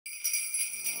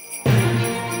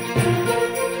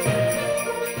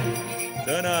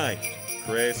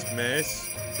Christmas,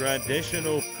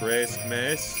 traditional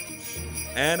Christmas,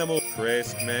 animal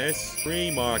Christmas,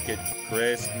 free market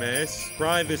Christmas,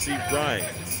 privacy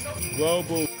rights,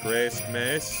 global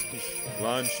Christmas,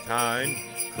 lunchtime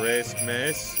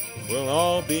Christmas will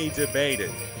all be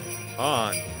debated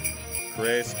on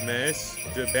Christmas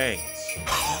debates.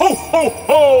 Ho, ho,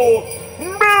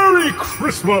 ho! Merry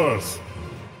Christmas!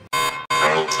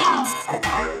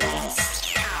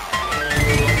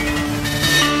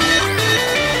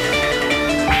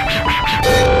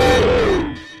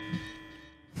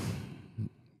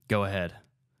 Go ahead.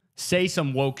 Say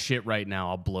some woke shit right now.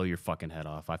 I'll blow your fucking head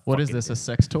off. What is this, a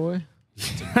sex toy?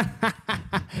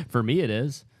 For me, it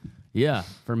is. Yeah,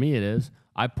 for me, it is.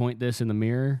 I point this in the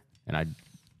mirror and I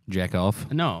Jack off.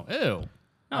 No, ew.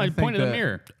 No, I think point in the that-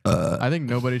 miror. I think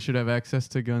nobody should have access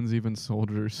to guns, even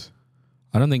soldiers.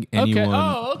 I don't think anyone. Okay.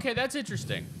 Oh, okay. That's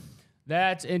interesting.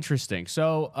 That's interesting.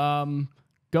 So,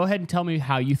 go ahead and tell me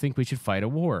how you think we should fight a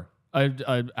war.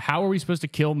 How are we supposed to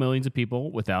kill millions of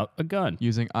people without a gun?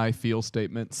 Using I feel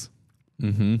statements.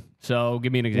 Mm-hmm. So,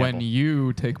 give me an example. When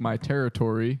you take my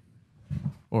territory,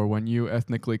 or when you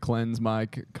ethnically cleanse my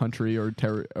country or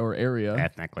area,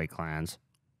 Ethnically cleanse.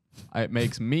 it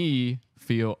makes me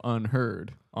feel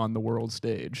unheard on the world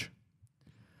stage.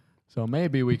 So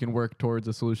maybe we can work towards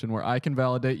a solution where I can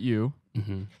validate you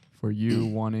for you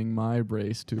wanting my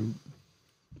race to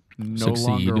no Succeed.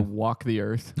 longer walk the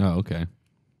earth. Oh, okay.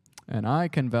 And I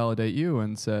can validate you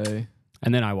and say,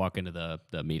 And then I walk into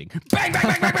the meeting. Bang, bang,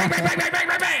 bang, bang, bang, bang, bang, bang,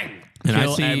 bang, bang. And I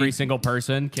Kill see- every single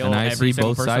person. Kill And I every see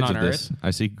single both person sides on of Earth. this. I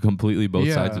see completely both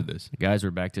Yeah. sides of this. Guys, we're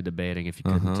back to debating if you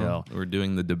couldn't tell. We're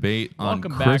doing the debate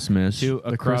Welcome on back Christmas. to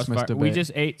a The Christmas crossfire. We debate.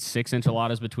 just ate 6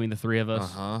 enchiladas between the three of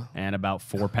us and about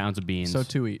 4 pounds of beans. so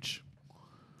 2 each.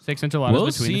 6 enchiladas we'll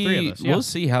between the three of us. Yeah. We'll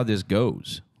see how this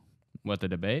goes. What, the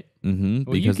debate? Mm-hmm.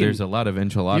 Well, you Because can- there's a lot of You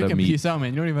enchilada can meat. peace out,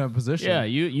 man. You don't even have a position. Yeah,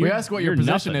 you- We ask what your you're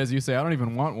position nothing. is. You say, I don't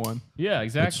even want one. Yeah,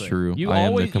 exactly. true. You I am the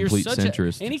always, you're complete such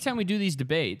centrist. Anytime we do these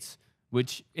debates,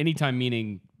 which anytime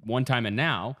meaning one time and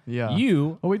now, Yeah.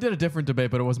 you, Well, we did a different debate,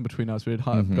 but it wasn't between us. We did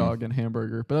hot dog and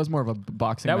hamburger, but that was more of a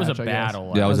boxing that was match, a I guess.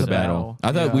 battle. That was was a a battle. battle.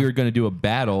 I thought we Yeah. were going to do a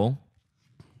battle,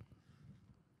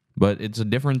 but it's a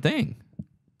different thing.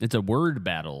 It's a word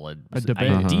battle, A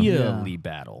debate. ideally Yeah.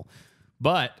 battle.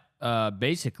 But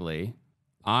basically,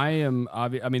 I am.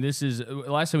 I mean, this is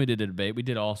last time we did a debate. We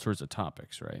did all sorts of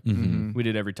topics, right? Mm-hmm. We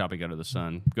did every topic under the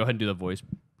sun. Go ahead and do the voice,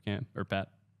 Cam or Pat,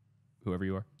 whoever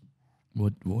you are.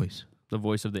 What voice? The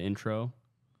voice of the intro.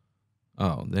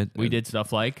 Oh, that We did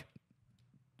stuff like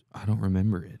I don't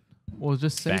remember it. Well,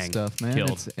 just say Bang. stuff, man.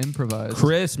 Killed. It's improvised.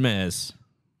 Christmas.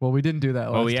 Well, we didn't do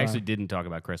that last Oh, we time. actually didn't talk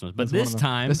about Christmas, but That's one this of them.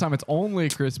 time This time it's only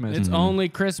Christmas. it's only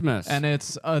Christmas. and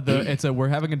we're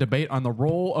having a debate on the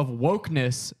role of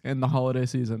wokeness in the holiday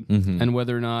season. and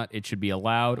whether or not it should be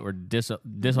allowed or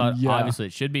disallowed. Yeah. Obviously,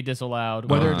 it should be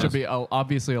disallowed. Whether it should be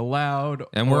obviously allowed.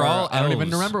 And we're or- all I don't even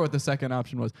elves. remember what the second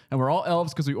option was. And we're all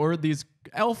elves because we ordered these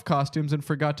elf costumes and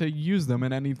forgot to use them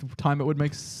in any time it would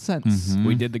make sense.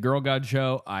 We did the Girl God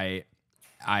show. I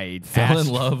Fell asked-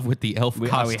 in love with the elf we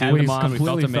costume. had We them on. We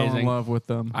felt completely fell in amazing. love with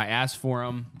them. I asked for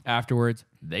them afterwards.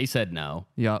 They said no.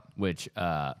 Yep. Which,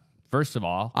 first of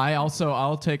all,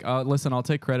 I'll take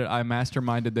credit. I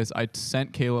masterminded this. I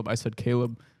sent Caleb. I said,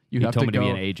 Caleb, you He have told to me to go. be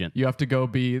an agent. You have to go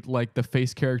be like the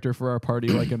face character for our party,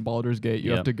 like in Baldur's Gate.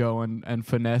 You Yep. have to go and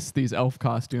finesse these elf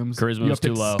costumes. Charisma you was have to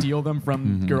too low. steal them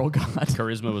from Girl God.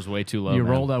 charisma was way too low. You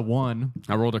man. rolled a 1.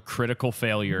 I rolled a critical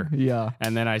failure. Yeah.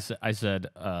 And then I said,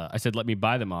 let me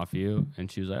buy them off you. And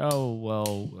she was like, oh,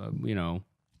 well, you know,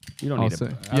 you don't need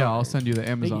to. I'll send you the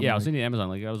Amazon. Yeah, I'll link. send you the Amazon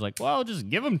link. I was like, well, just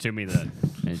give them to me then.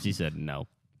 And she said, no.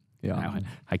 Yeah.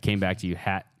 I came back to you,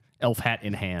 elf hat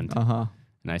in hand. Uh-huh.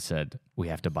 And I said, we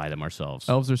have to buy them ourselves.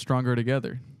 Elves are stronger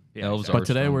together. Yeah, Elves exactly. But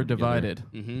today stronger we're together.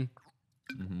 divided.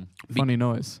 Funny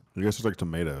noise. You guys look like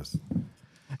tomatoes.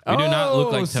 We do not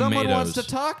look like Someone wants to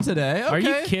tomatoes. talk today. Are you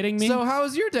Okay. kidding me? So how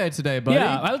was your day today, buddy?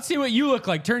 Yeah, let's see what you look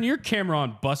like. Turn your camera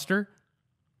on, Buster.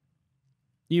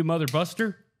 You mother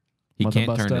Buster. He Mother can't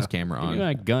turn Buster. his camera Give me on.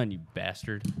 that gun, you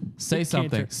bastard. Say You can't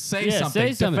something. turn- Say Yeah, something.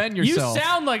 Say something. Defend yourself. You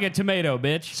sound like a tomato,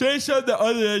 bitch. Say something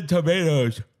other than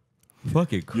tomatoes.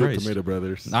 Fucking You're Christ. tomato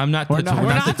brothers. I'm not the, not- we're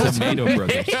we're not not the tomato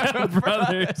brothers.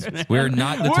 brothers. We're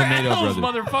not the We're tomato elves,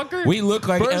 brothers. motherfucker. We look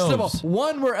like First elves. of all,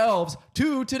 1, we're elves.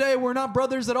 2, today we're not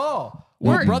brothers at all.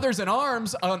 We're brothers in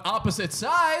arms on opposite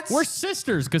sides. We're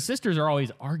sisters, because sisters are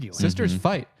always arguing. sisters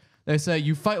fight. They say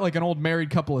you fight like an old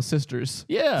married couple of sisters.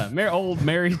 Yeah, old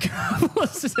married couple of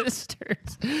sisters.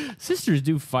 Sisters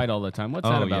do fight all the time. What's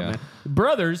that Oh, about, yeah. man?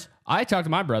 Brothers, I talk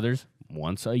to my brothers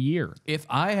once a year. If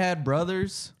I had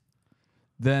brothers,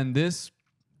 then this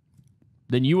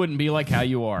Then you wouldn't be like how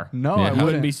you are. No, you I wouldn't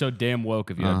wouldn't be so damn woke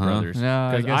if you had brothers.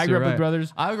 Yeah, Because I grew up with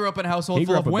brothers. I grew up in a household He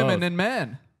full grew of up with women both. and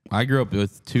men. I grew up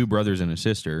with 2 brothers and a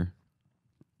sister.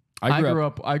 I grew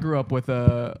up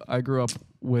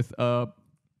with a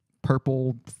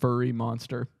purple furry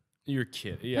monster. You're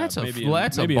kidding. Yeah, That's a maybe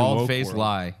maybe in woke bald-faced world.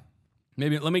 lie.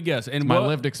 Maybe let me guess. And My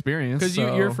lived experience. Because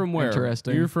so you're from where?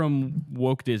 Interesting. You're from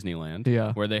woke Disneyland.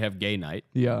 Yeah. Where they have gay night.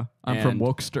 yeah, I'm from And-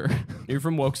 Wokester. You're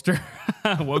from Wokester,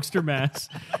 Wokester, Mass.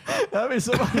 I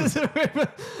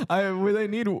mean, they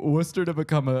need Worcester to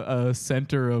become a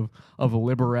center of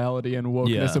liberality and wokeness,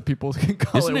 Yeah. so people can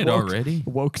call Isn't it woke- already?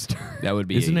 Wokester. That would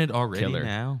be. Isn't it already killer.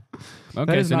 now? That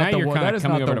Okay, is so not now the you're wo- kind that of is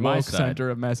coming not over the to my woke side. center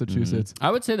of Massachusetts.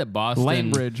 I would say that Boston,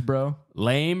 Lanebridge, bro.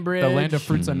 Lanebridge, The land of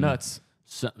fruits and nuts.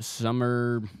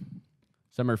 Summer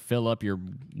fill up your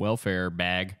welfare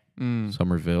bag.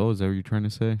 Somerville, is that what you're trying to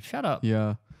say? Shut up.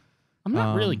 Yeah. I'm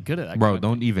not really good at that. Bro,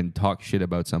 don't even talk shit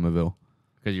about Somerville.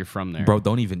 because you're from there. Bro,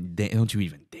 don't you even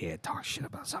dare talk shit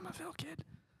about Somerville, kid.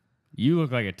 You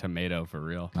look like a tomato for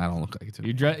real. I don't look like a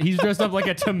tomato. He's dressed up like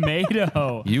a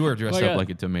tomato. You are dressed Look up at- like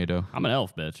a tomato. I'm an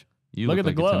elf, bitch. You Look look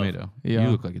at the like glove. a tomato. Yeah.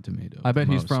 You look like a tomato. I bet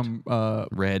he's Most. from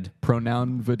Red.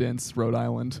 Pronounvidence, Rhode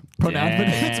Island.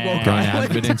 Pronounvidence, Damn. Woke Island.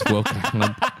 Evidence, Woke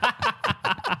Island.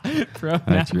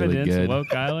 That's really good.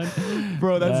 Woke Island.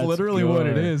 Bro, that's literally what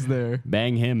it good. is there.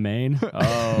 Bang him, Maine.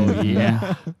 Oh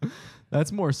yeah.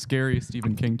 That's more scary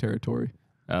Stephen King territory.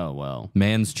 Oh well.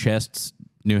 Man's chests,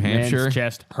 New Hampshire. Man's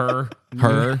chest. Her.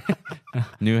 Her.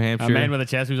 New A Hampshire. man with a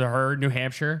chest who's a her. New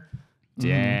Hampshire.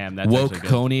 Damn. That's actually good.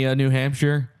 Wokeconia, New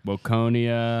Hampshire.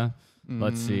 Woconia.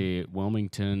 Let's see.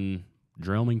 Wilmington.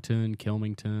 Drillmington.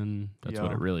 Kilmington. That's what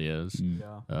Yeah. it really is.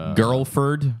 Yeah.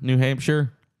 Girlford, New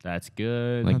Hampshire. That's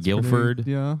good. Like Guilford.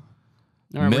 Yeah. All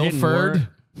right, we're getting Milford.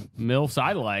 more MILFs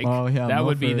I like. Oh, yeah, That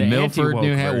would be the Milford, anti-woke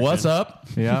New Hampshire. What's version. up?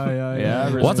 Yeah. Yeah,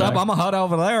 really. What's up? I'm a hut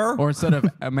over there. Or instead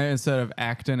of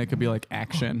acting, it could be like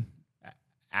action,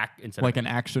 Instead like of, an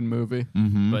action movie.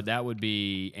 but that would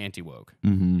be anti-woke.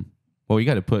 Well, you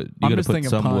got to put. You I'm got to just put thinking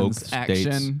some woke puns. states.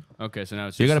 Action, Okay, so now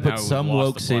it's You just, got to now put we've some lost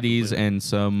woke the plot cities completely. and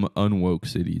some unwoke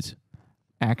cities.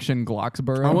 action,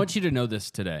 Glocksboro. I want you to know this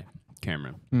today,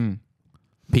 Cameron.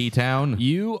 P-Town.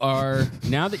 You are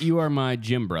now that you are my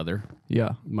gym brother,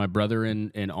 yeah, my brother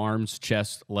in arms,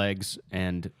 chest, legs,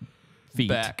 and feet.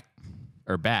 back.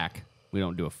 Or back. We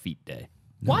don't do a feet day.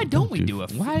 Why don't we do a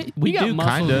feet? Why? We We got do muscles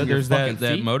kind in of. your There's fucking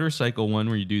that feet. motorcycle one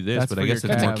where you do this, That's but for I guess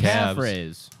your it's more That's a calves. calf calves.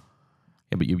 raise.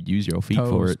 Yeah, but you use your feet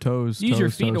for it. Toes. Use your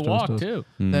toes, feet to toes, walk toes. too.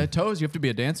 The toes, you have to be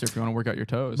a dancer if you want to work out your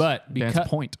toes. But dance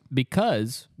point.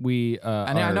 because we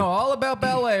And I know all about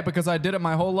ballet because I did it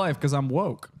my whole life because I'm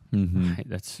woke.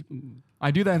 that's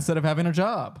I do that instead of having a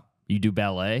job. you do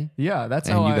ballet. Yeah, that's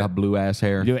And how you I got blue ass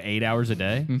hair. You do it 8 hours a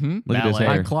day. Look at his Ballet.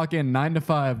 I hair. clock in 9 to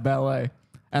 5 ballet.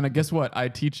 And guess what? I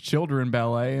teach children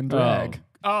ballet and drag.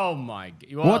 Oh my!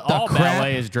 Well, What the all crap?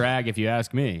 ballet is drag, if you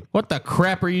ask me. What the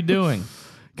crap are you doing?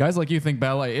 Guys like you think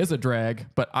ballet is a drag,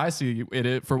 but I see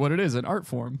it for what it is, an art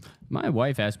form. My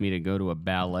wife asked me to go to a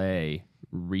ballet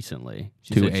recently.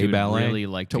 She To said a she would ballet? really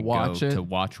like To to, watch go it? to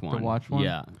watch one. watch one?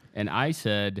 Yeah, and I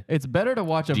said, It's better to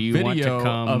watch a Do you want to video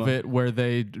come- of it where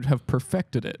they have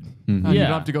perfected it. You Yeah.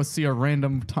 don't have to go see a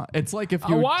random time. It's like if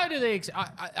you. "Why do they?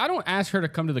 I don't ask her to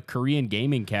come to the Korean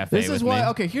gaming cafe." This is with why. me.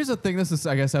 Okay, here's the thing. This is,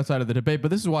 I guess, outside of the debate,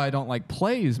 but this is why I don't like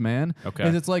plays, man. Okay.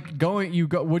 Is it's like going. You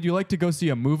go. Would you like to go see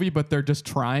a movie, but they're just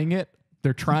trying it?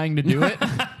 They're trying to do it.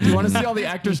 Do you want to see all the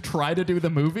actors try to do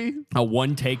the movie, A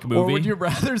one-take movie. or would you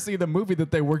rather see the movie that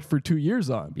they worked for 2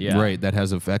 years on? Yeah. Right, that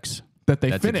has effects. That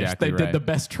they That's finished. exactly They did right. the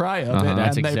best try of it,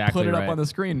 That's and they exactly put it up right. on the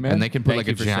screen, man. And they can put Thank like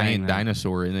a you for saying giant that.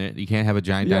 dinosaur in it. You can't have a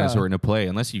giant Yeah. dinosaur in a play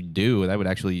unless you do. I would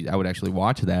actually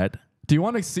watch that. Do you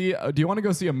want to see? Do you want to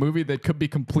go see a movie that could be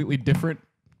completely different?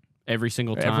 every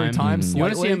single time. Every time, You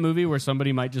want to see slightly? a movie where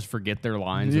somebody might just forget their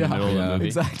lines in the middle of the movie?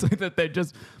 exactly. That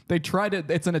they tried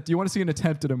it. You want to see an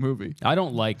attempt at a movie? I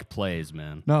don't like plays,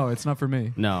 man. No, it's not for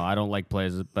me. No, I don't like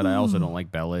plays, but I also don't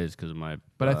like ballets because of my.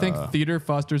 But I think theater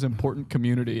fosters important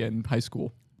community in high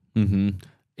school. it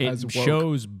as woke.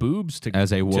 shows boobs to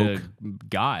As a woke. to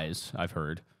guys. I've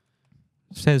heard.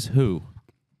 Says who?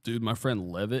 Dude, my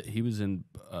friend Levitt, he was in.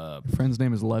 Friend's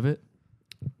name is Levitt.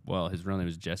 Well, his real name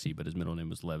is Jesse, but his middle name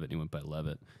was Levitt. And he went by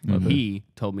Levitt. He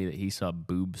told me that he saw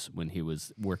boobs when he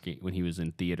was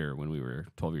in theater when we were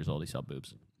 12 years old. He saw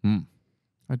boobs.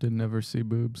 I did never see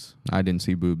boobs. I didn't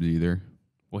see boobs either.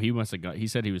 Well, he must have got. He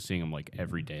said he was seeing them like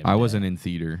every day. of the I day. wasn't in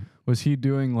theater. Was he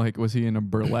in a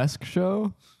burlesque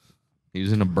show? He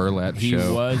was in a burlap He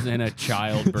show. was in a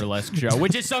child burlesque show,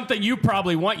 which is something you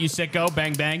probably want, you sicko.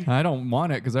 Bang bang. I don't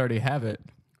want it because I already have it.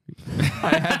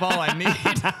 I have all I need.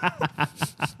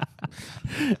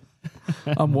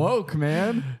 I'm woke,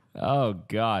 man. Oh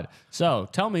God. So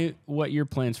tell me what your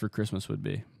plans for Christmas would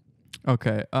be.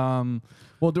 Okay. Well,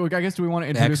 I guess do we want to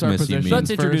introduce our Xmas, you positions? mean. Let's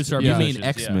introduce first? our You positions. mean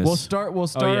yeah. Xmas? We'll start.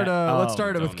 Let's Oh,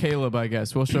 start it with don't. Caleb. I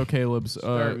guess we'll show Caleb's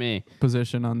Start me.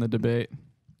 position on the debate.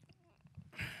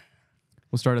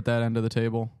 We'll start at that end of the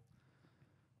table.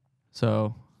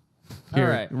 So, here, All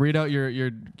right. read out your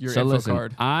So info listen,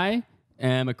 card. I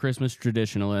am a Christmas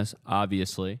traditionalist,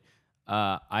 obviously.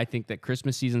 I think that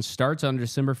Christmas season starts on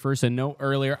December 1st and no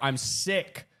earlier. I'm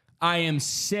sick. I am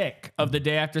sick of the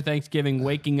day after Thanksgiving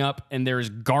waking up and there's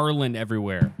garland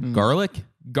everywhere. Garlic?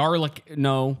 Garlic,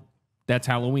 no, that's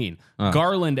Halloween.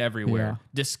 Garland everywhere. Yeah.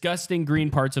 Disgusting green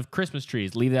parts of Christmas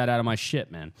trees. Leave that out of my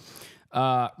shit, man.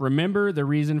 Remember the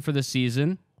reason for the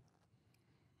season?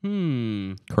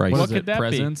 Christ. What is it? could that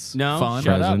Presents? be? No, Fun?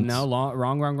 shut Presents? up. No,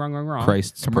 wrong.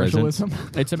 Christ's presence. Commercialism.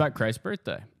 It's about Christ's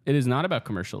birthday. It is not about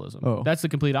commercialism. Oh. That's the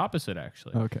complete opposite,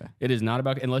 actually. Okay. It is not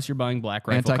about, unless you're buying Black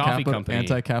Rifle Coffee Company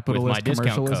anti-capitalist with my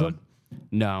discount commercialism? code.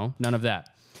 No, none of that.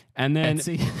 And then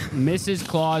Etsy. Mrs.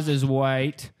 Claus is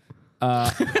white.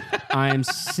 I am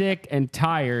sick and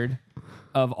tired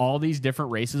of all these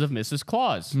different races of Mrs.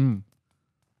 Claus.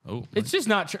 Oh, It's just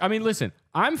not true. I mean, listen,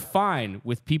 I'm fine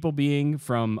with people being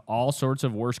from all sorts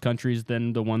of worse countries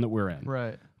than the one that we're in.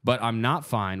 Right. But I'm not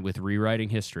fine with rewriting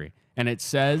history. And it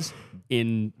says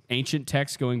in ancient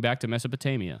texts going back to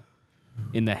Mesopotamia,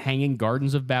 in the Hanging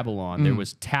Gardens of Babylon, there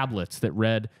was tablets that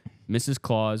read, Mrs.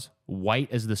 Claus, white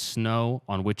as the snow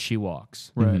on which she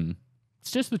walks. Right.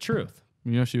 It's just the truth.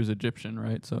 You know she was Egyptian,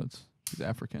 right? So she's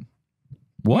African.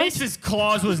 what? Mrs.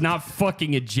 Claus was not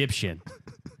fucking Egyptian.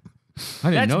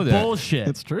 I didn't That's know that. bullshit.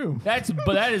 It's true. That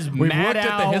is We've mad looked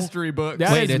at the Al- history books.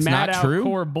 That Wait, is it's mad not Al true?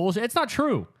 Core bullshit. It's not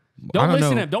true. I Don't don't listen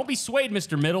know. to him. Don't be swayed,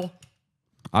 Mr. Middle.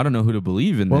 I don't know who to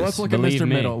believe in Well, this. let's look at Believe Mr.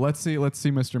 me. Middle. Let's see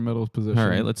Mr. Middle's position. All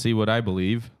right, let's see what I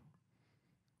believe,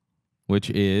 which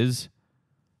is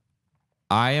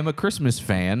I am a Christmas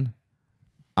fan.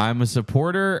 I'm a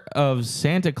supporter of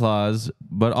Santa Claus,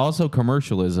 but also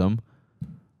commercialism.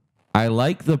 I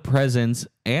like the presents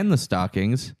and the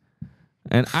stockings,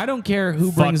 and I don't care who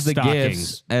Fuck brings the stockings.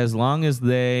 gifts as long as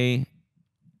they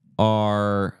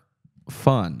are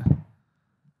fun.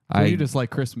 Well, you just like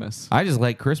Christmas. I just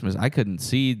like Christmas. I couldn't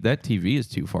see that TV is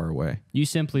too far away. You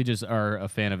simply just are a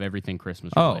fan of everything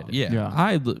Christmas Oh related. yeah, Yeah.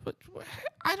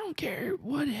 I don't care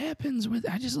what happens with.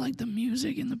 I just like the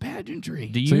music and the pageantry.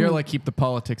 Do you So you're like keep the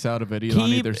politics out of it on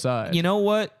either side. You know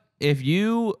what? If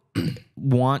you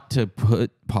want to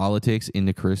put politics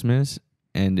into Christmas,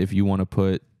 and if you want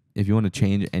to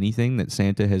change anything that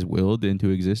Santa has willed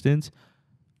into existence,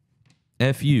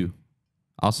 F you.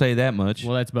 I'll say that much.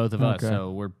 Well, that's both of us. Okay.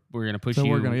 So we're gonna push So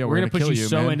you. we're gonna push kill you you,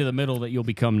 so man. into the middle that you'll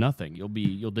become nothing. You'll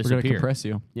We're gonna disappear. compress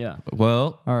you. Yeah.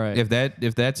 Well, All right. If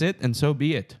that's it, and so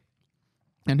be it.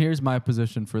 And here's my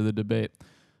position for the debate.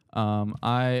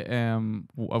 I am,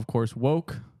 of course,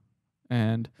 woke,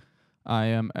 and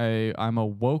I'm a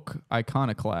woke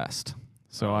iconoclast.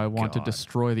 So I want to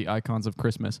destroy the icons of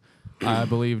Christmas. I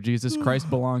believe Jesus Christ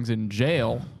belongs in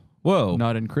jail, Whoa.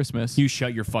 not in Christmas. You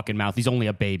shut your fucking mouth. He's only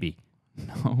a baby.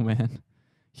 Oh man,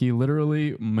 he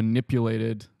literally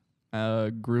manipulated a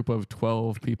group of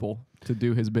 12 people to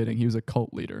do his bidding. He was a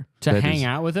cult leader. To That hang is-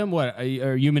 out with him? What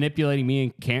are you manipulating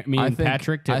me and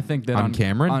Patrick? I think that On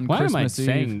Cameron? on Why am I Christmas Eve,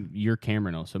 saying you're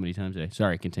Cameron so many times today?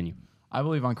 Sorry, continue. I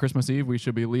believe on Christmas Eve we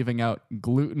should be leaving out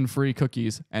gluten-free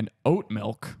cookies and oat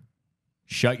milk.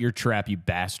 Shut your trap, you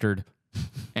bastard.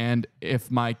 And if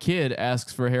my kid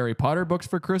asks for Harry Potter books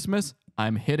for Christmas,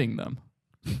 I'm hitting them.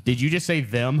 Did you just say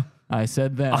them? I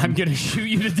said them. I'm gonna shoot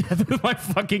you to death with my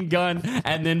fucking gun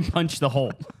and then punch the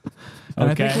hole. And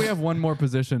I Okay. think we have one more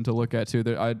position to look at too.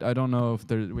 I don't know if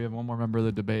we have one more member of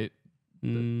the debate.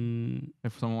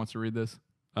 If someone wants to read this.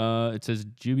 It says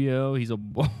Jubio. He's a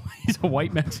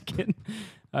white Mexican,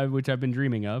 which I've been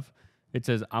dreaming of. It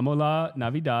says Amo la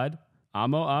Navidad,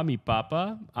 amo a mi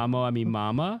papa, amo a mi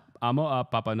mama, amo a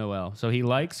Papa Noel. So he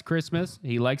likes Christmas.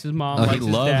 He likes his mom. Oh, he likes his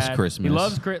loves dad. Christmas. He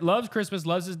loves Christmas.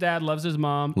 Loves his dad. Loves his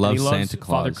mom. and Loves he loves Santa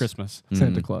Father Claus. Christmas.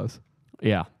 Santa Claus.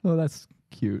 Yeah, Oh, that's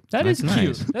cute. that is That's cute.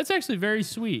 nice. That's actually very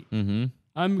sweet. Mm-hmm.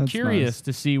 I'm That's curious nice.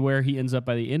 to see where he ends up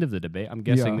by the end of the debate. I'm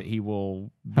guessing Yeah. that he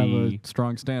will Have be a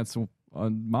strong stance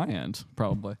on my end,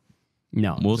 probably.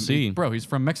 no. We'll see. Bro, he's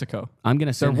from Mexico. I'm gonna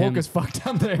They're send woke him. as fuck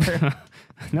down there.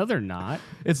 No, they're not.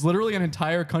 It's literally an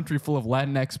entire country full of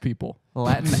Latinx people.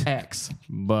 Latinx.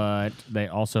 But they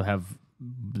also have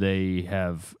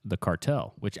the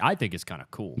cartel, which I think is kind of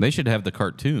cool. They should have the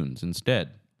cartoons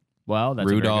instead. Well, that's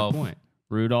Rudolph. a very good point.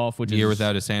 Rudolph, which Year is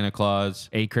Without a Santa Claus,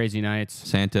 8 Crazy Nights.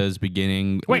 Santa's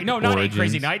beginning. Wait, no, not 8 origins.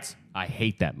 Crazy Nights. I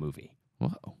hate that movie.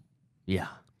 Whoa. Yeah.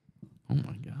 Oh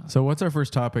my god. So what's our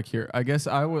first topic here? I guess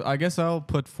I'll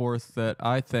put forth that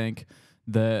I think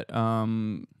that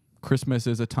Christmas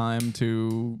is a time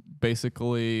to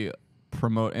basically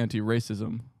promote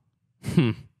anti-racism.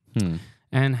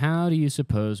 And how do you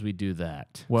suppose we do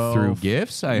that? Well, Through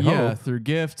gifts, I yeah, hope. through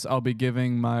gifts. I'll be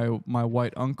giving my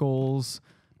white uncles.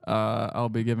 I'll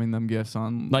be giving them gifts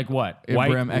on Like what?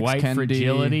 Abraham X. White Kennedy.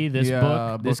 fragility. This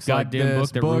book. This books like goddamn this,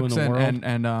 book that books ruined the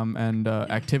world. and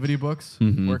activity books,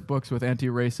 Mm-hmm. workbooks with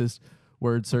anti-racist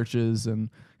word searches, and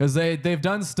because they've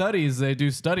done studies, they do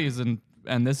studies, and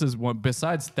this is one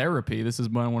besides therapy. This is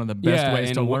one of the best Yeah,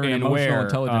 ways to and learn and emotional where,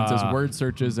 intelligence is word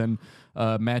searches and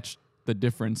match the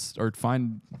difference or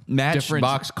find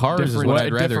Matchbox cars is what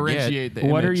I'd rather differentiate get. the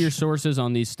What are image. your sources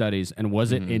on these studies? And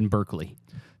was it in Berkeley?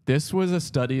 This was a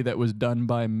study that was done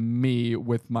by me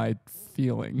with my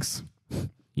feelings.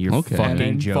 You're Okay. And fucking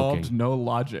it involved joking. no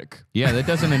logic. Yeah, that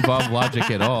doesn't involve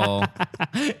logic at all.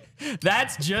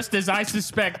 That's just as I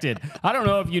suspected. I don't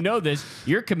know if you know this.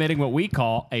 You're committing what we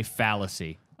call a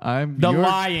fallacy. You're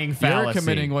lying fallacy. You're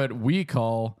committing what we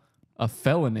call a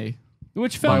felony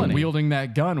Which by felony? wielding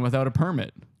that gun without a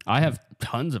permit. I have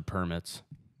tons of permits.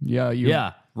 Yeah,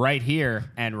 Yeah, right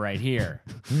here and right here.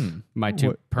 My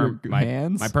two What, your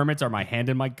hands? my permits are my hand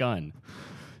and my gun.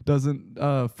 Doesn't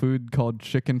food called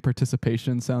chicken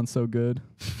participation sound so good?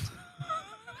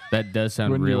 That does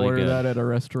sound When really you order good. that at a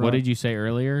restaurant, What did you say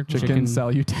earlier? chicken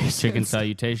salutations? Chicken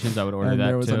salutations. I would order And that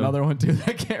there was too. another one too that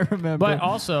I can't remember. But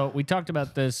also, we talked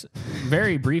about this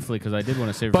very briefly because I did want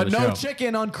to save it But for the no show.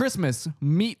 chicken on Christmas.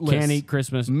 Meatless. Can't eat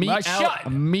Christmas. Meat Shut. out.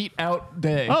 Meat out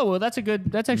day. Oh well, that's a good.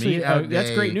 That's actually Meat out that's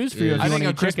day great news for you. is- If I you think want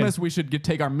on to eat chicken. Christmas we should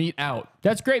take our meat out.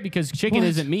 That's great because chicken What?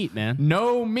 isn't meat, man.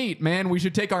 No meat, man. We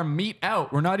should take our meat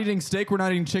out. We're not eating steak. We're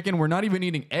not eating chicken. We're not even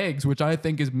eating eggs, which I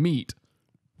think is meat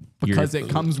because it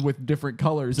comes with different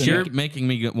colors. in You're it. making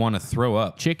me want to throw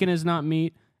up. Chicken is not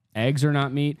meat. Eggs are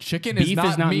not meat. Chicken Beef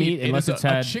is not meat. It unless is it's a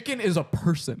had. chicken is a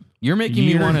person. You're making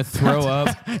me You're- want to throw up.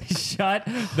 Shut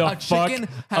the A fuck chicken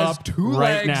has up two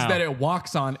right legs now. that it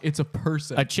walks on. It's a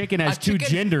person. A chicken has two chicken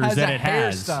genders has that a it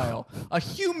has. hairstyle. A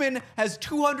human has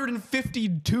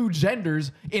 252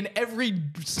 genders in every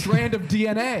strand of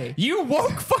DNA. You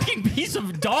woke fucking piece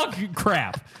of dog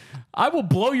crap. I will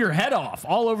blow your head off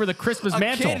all over the Christmas A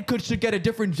mantle. kid should get a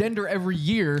different gender every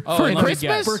year. For And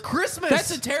Christmas? For Christmas.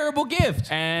 That's a terrible gift.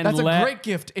 And That's a let- great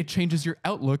gift. It changes your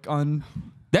outlook on.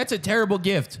 That's a terrible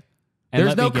gift. And There's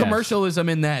let no me guess. commercialism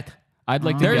in that. I'd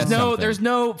like to There's guess no something. there's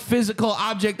no physical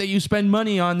object that you spend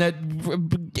money on that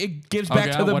it gives back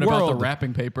Okay, to the what world. about the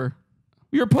wrapping paper?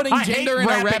 You're putting I gender hate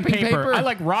in a wrapping paper. I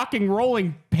like rocking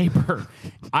rolling paper.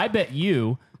 I bet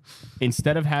you,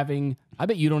 instead of having, I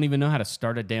bet you don't even know how to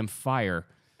start a damn fire.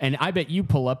 And I bet you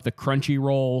pull up the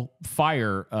Crunchyroll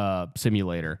fire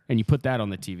simulator and you put that on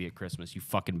the TV at Christmas, you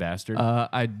fucking bastard.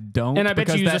 I don't. And I bet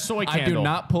you because use a that- soy I do candle.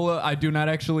 not pull. I do not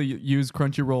actually use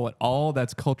Crunchyroll at all.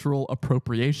 That's cultural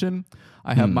appropriation.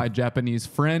 I have my Japanese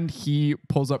friend. He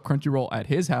pulls up Crunchyroll at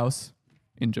his house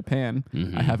in Japan.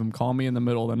 I have him call me in the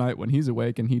middle of the night when he's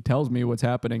awake, and he tells me what's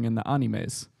happening in the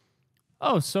animes.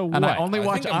 oh, so And what? I only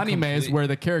watch think I'm animes complete- where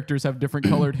the characters have different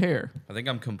colored hair. I think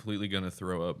I'm completely gonna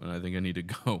throw up, and I think I need to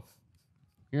go.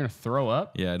 You're going to throw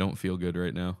up Yeah, I don't feel good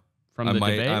right now. from I the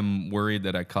might, debate? I'm worried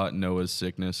that I caught Noah's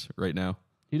sickness right now.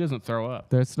 He doesn't throw up.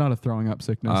 That's not a throwing up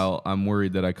sickness. I'm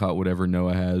worried that I caught whatever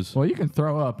Noah has. Well, you can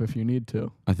throw up if you need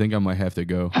to. I think I might have to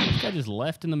go. This guy just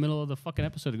left in the middle of the fucking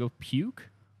episode to go puke.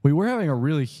 We were having a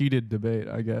really heated debate.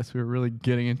 I guess we were really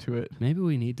getting into it. Maybe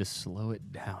we need to slow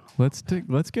it down. Let's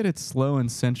get it slow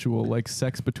and sensual, like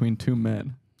sex between two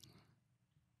men.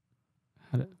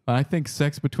 I think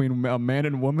sex between a man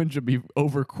and woman should be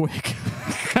over quick,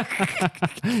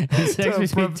 Sex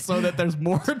between- so that there's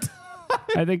more. Time.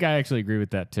 I think I actually agree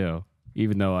with that too.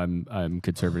 Even though I'm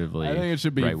conservatively I think it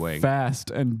should be right wing. fast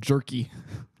and jerky,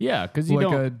 Yeah, because you like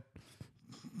don't.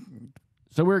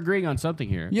 So we're agreeing on something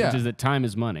here, Yeah. which is that time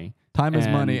is money. time is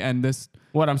And money, and this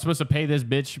What I'm supposed to pay this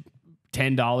bitch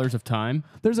 $10 of time?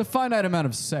 there's a finite amount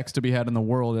of sex to be had in the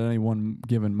world at any one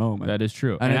given moment. That is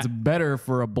true. and And it's better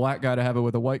for a black guy to have it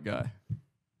with a white guy.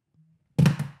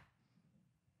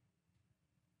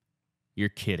 you're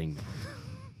kidding me.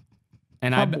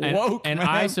 And I'm woke, and man.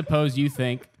 I suppose you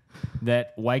think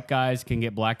that white guys can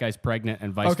get black guys pregnant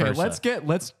and vice Okay, versa.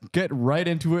 let's get right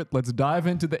into it. Let's dive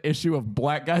into the issue of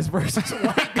black guys versus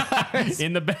white guys.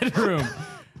 in the bedroom.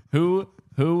 Who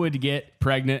would get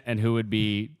pregnant and who would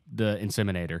be the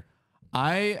inseminator?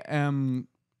 I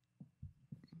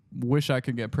wish I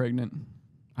could get pregnant.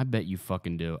 I bet you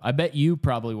fucking do. I bet you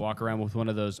probably walk around with one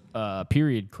of those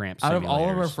period cramp Out of all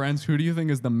of our simulators. friends, who do you think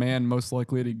is the man most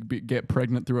likely to get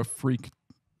pregnant through a freak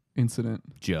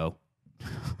incident? Joe.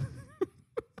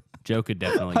 Joe could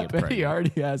definitely I get bet pregnant. he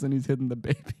already has, and he's hidden the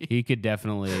baby. He could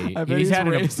definitely. I bet He's had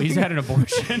raising an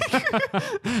abortion.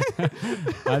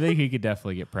 I think he could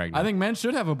definitely get pregnant. I think men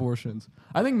should have abortions.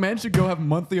 I think men should go have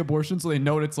monthly abortions so they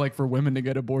know what it's like for women to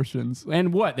get abortions.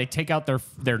 And what? They take out their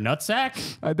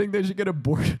nutsack? I think they should get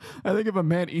abortion. I think if a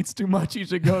man eats too much, he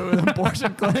should go to an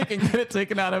abortion clinic and get it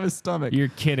taken out of his stomach. You're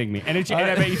kidding me. And I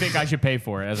bet you think I should pay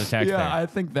for it as a taxpayer. Yeah, I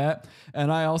think that.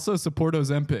 And I also support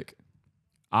Ozempic.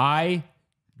 I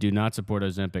do not support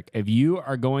Ozempic. If you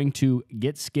are going to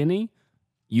get skinny,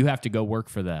 you have to go work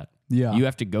for that. Yeah. You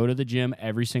have to go to the gym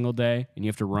every single day and you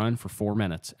have to run for 4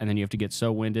 minutes. And then you have to get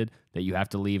so winded that you have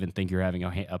to leave and think you're having a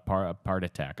heart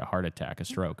attack, a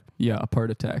stroke. Yeah, a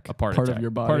part attack. A part of attack. your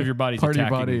body. Part of your body's Part of your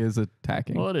attacking body you. is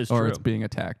attacking. Well, it is or true. it's being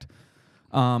attacked.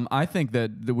 I think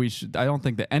that we should. I don't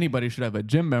think that anybody should have a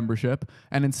gym membership,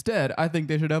 and instead, I think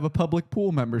they should have a public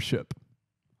pool membership.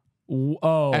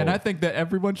 Oh. And I think that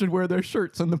everyone should wear their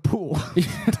shirts in the pool.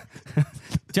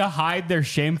 To hide their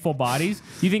shameful bodies?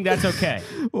 You think that's okay?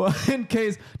 Well,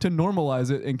 to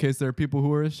normalize it, in case there are people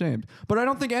who are ashamed. But I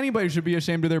don't think anybody should be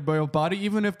ashamed of their body,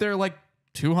 even if they're like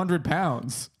 200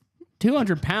 pounds.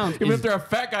 200 pounds. Even if they're a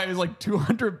fat guy who's like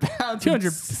 200 pounds,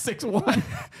 200 6'1".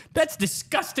 That's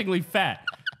disgustingly fat.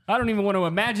 I don't even want to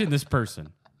imagine this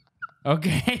person.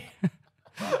 Okay?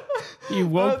 You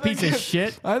woke piece of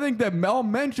shit. I think that all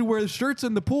men should wear shirts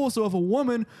in the pool. So if a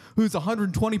woman who's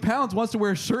 120 pounds wants to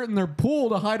wear a shirt in their pool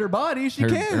to hide her body, she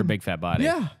can. Her big fat body.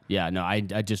 Yeah. Yeah, no, I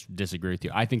just disagree with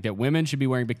you. I think that women should be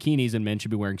wearing bikinis and men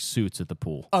should be wearing suits at the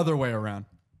pool. Other way around.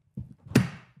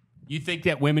 You think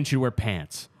that women should wear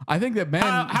pants? I think that men.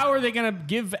 How are they going to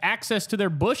give access to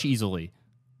their bush easily,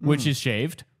 which is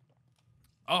shaved?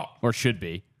 Oh, or should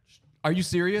be. Are you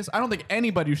serious? I don't think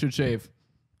anybody should shave.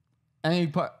 Any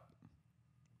part.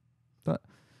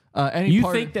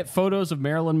 You think that photos of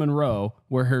Marilyn Monroe,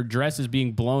 where her dress is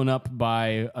being blown up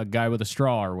by a guy with a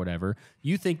straw or whatever,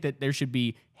 you think that there should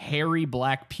be hairy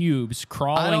black pubes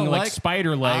crawling like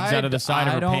spider legs out of the side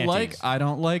of her panties? I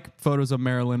don't like photos of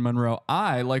Marilyn Monroe.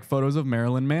 I like photos of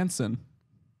Marilyn Manson.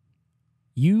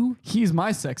 He's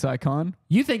my sex icon.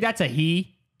 You think that's a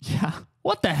he? Yeah.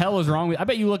 What the hell is wrong with? I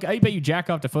bet you jack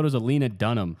off to photos of Lena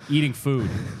Dunham eating food.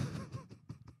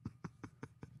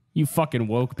 You fucking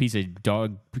woke piece of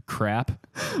dog crap.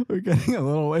 We're getting a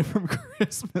little away from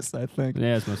Christmas, I think.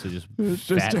 Yeah, it's mostly just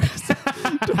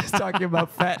Just talking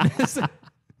about fatness. All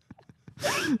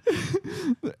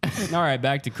right,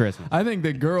 back to Christmas. I think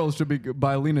that girls should be,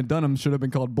 by Lena Dunham, should have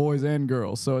been called boys and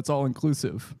girls, so it's all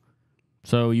inclusive.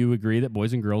 So you agree that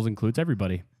boys and girls includes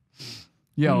everybody?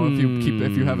 Yeah, well,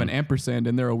 if you have an ampersand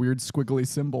in there, a weird squiggly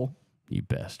symbol. You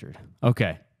bastard.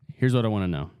 Okay, here's what I want to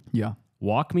know. Yeah.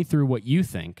 Walk me through what you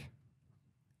think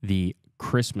the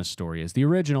Christmas story is. The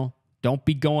original. Don't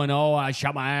be going, oh, I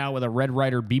shot my eye out with a Red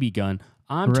Ryder BB gun.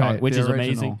 I'm talking, which is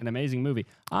original. an amazing movie.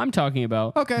 I'm talking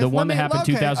about Okay, the one that happened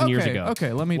 2,000 years ago.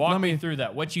 Okay, let me Walk me through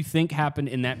that. What you think happened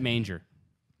in that manger?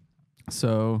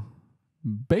 So,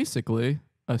 basically,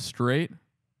 a straight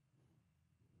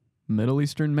Middle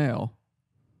Eastern male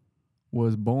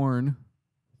was born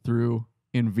through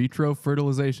in vitro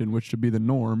fertilization, which should be the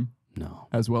norm, No,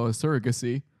 as well as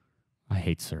surrogacy. I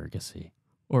hate surrogacy.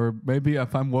 Or maybe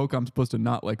if I'm woke, I'm supposed to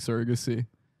not like surrogacy.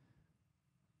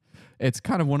 It's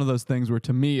kind of one of those things where,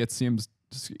 to me, it seems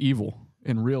evil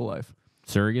in real life.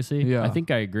 Surrogacy? Yeah. I think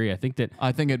I agree. I think that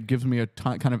I think it gives me a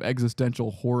kind of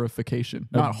existential horrification.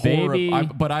 A Not baby- horror,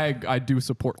 but I do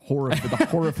support horror for the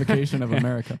horrification of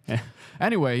America.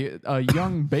 Anyway, a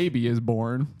young baby is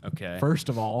born. Okay. First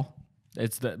of all,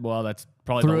 it's that's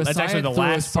probably that's actually the through a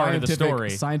last part of the story.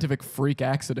 Scientific freak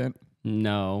accident.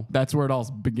 No. That's where it all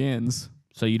begins.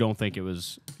 So you don't think it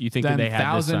was you think Then that they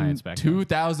had this science back then?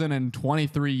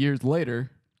 2023 years later,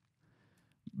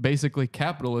 basically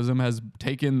capitalism has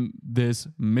taken this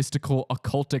mystical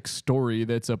occultic story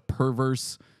that's a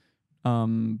perverse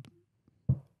and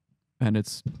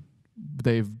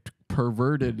they've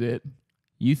perverted it.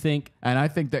 You think And I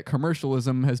think that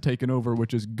commercialism has taken over,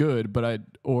 which is good, but I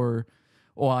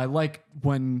like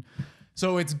when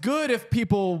so it's good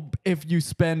if you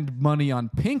spend money on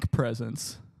pink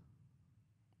presents.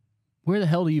 where the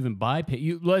hell do you even buy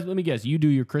let me guess, you do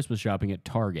your Christmas shopping at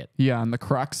Target. Yeah, in the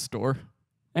Crocs store.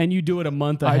 And you do it a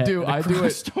month ahead. I do at the it.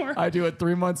 Crocs store? I do it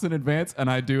 3 months in advance, and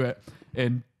I do it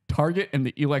in Target in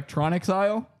the electronics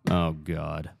aisle. Oh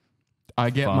God. I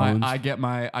get Phones.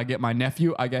 my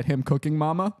nephew. I get him Cooking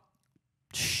Mama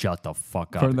Shut the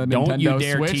fuck up. for the Don't Nintendo you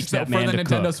dare Switch. teach that for man the to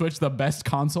Nintendo cook. Switch, the best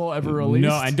console ever released.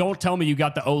 No, and don't tell me you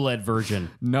got the OLED version.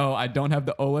 No, I don't have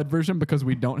the OLED version because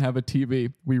we don't have a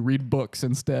TV. We read books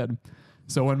instead.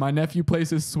 So when my nephew plays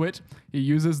his Switch, he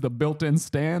uses the built-in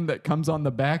stand that comes on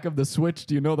the back of the Switch.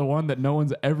 Do you know the one that no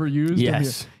one's ever used?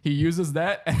 Yes. He uses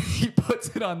that and he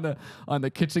puts it on the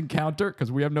kitchen counter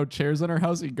because we have no chairs in our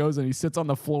house. He goes and he sits on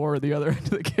the floor at the other end of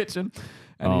the kitchen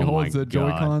and he Oh holds my the God.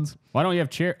 Joy-Cons. Why don't you have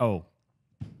chair? Oh,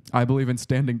 I believe in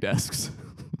standing desks.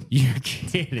 you're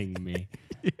kidding me.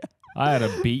 I had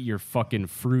to beat your fucking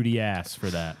fruity ass for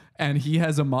that. And he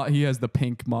has he has the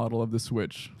pink model of the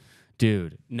Switch.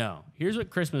 Dude, no. Here's what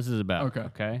Christmas is about. Okay.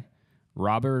 Okay.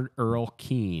 Robert Earl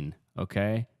Keane.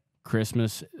 Okay.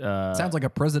 Christmas. Sounds like a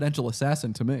presidential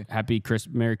assassin to me.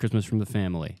 Merry Christmas from the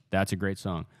Family. That's a great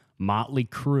song. Motley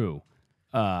Crue.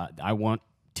 I want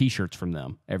T-shirts from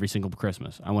them every single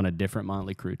Christmas. I want a different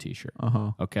Motley Crue T-shirt.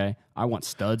 Okay. I want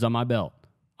studs on my belt.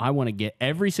 I want to get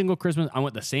every single Christmas. I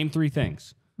want the same three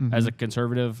things as a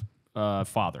conservative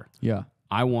father. Yeah.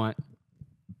 I want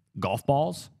golf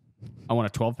balls. I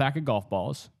want a 12-pack of golf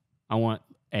balls. I want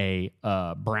a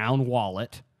brown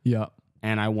wallet, Yeah.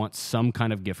 and I want some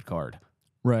kind of gift card.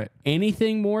 Right.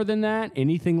 Anything more than that,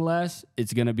 anything less,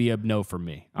 it's going to be a no for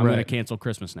me. I'm going to Right. cancel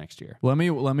Christmas next year. Let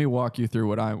me walk you through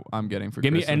what I'm getting for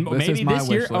Give me, Christmas. and This maybe is my this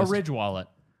year, wish a list. Ridge wallet.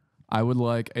 I would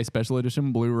like a special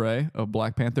edition Blu-ray of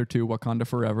Black Panther 2: Wakanda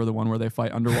Forever, the one where they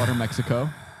fight underwater Mexico.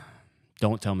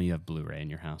 Don't tell me you have Blu-ray in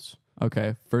your house.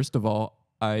 Okay, first of all,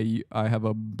 I have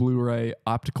a Blu-ray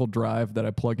optical drive that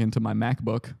I plug into my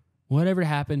MacBook, Whatever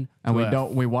happened, and to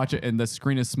we watch it, and the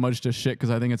screen is smudged to shit because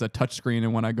I think it's a touch screen.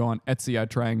 And when I go on Etsy, I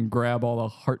try and grab all the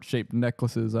heart-shaped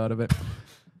necklaces out of it.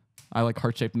 I like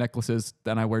heart-shaped necklaces,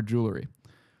 then I wear jewelry.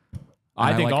 I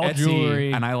And think like all Etsy,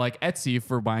 jewelry. and I like Etsy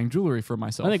for buying jewelry for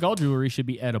myself. I think all jewelry should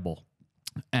be edible.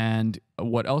 And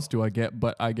what else do I get?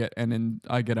 But I get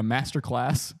I get a master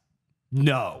class.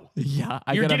 No, Yeah,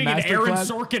 you're getting an Aaron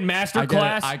Sorkin master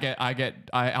class.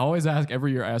 I always ask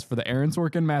every year. I ask for the Aaron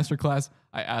Sorkin master class.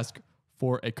 I ask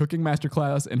for a cooking master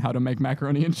class and how to make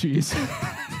macaroni and cheese.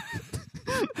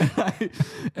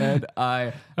 and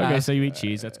I Okay, ask so you eat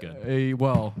cheese. That's good.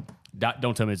 Don't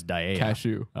Don't tell me it's Daiya.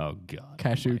 cashew Oh God.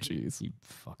 cashew cheese. You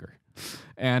fucker.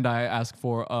 And I ask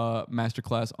for a master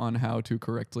class on how to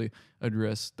correctly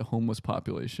address the homeless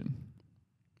population.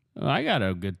 I got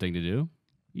a good thing to do.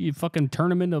 You fucking turn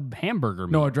them into hamburger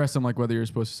meat. No, address them like whether you're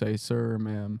supposed to say sir or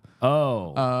ma'am.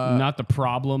 Oh, not the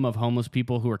problem of homeless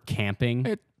people who are camping.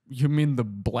 You mean the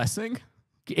blessing?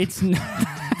 It's not.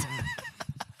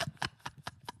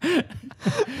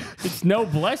 It's no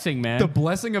blessing, man. The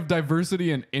blessing of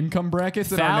diversity and income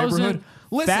brackets in our neighborhood.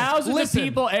 Thousands of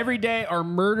people every day are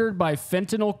murdered by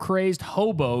fentanyl-crazed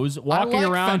hobos walking like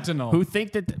around fentanyl. who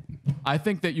think that. I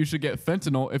think that you should get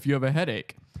fentanyl if you have a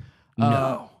headache.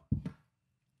 No.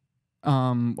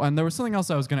 And there was something else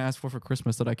I was going to ask for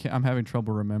Christmas that I'm having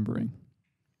trouble remembering.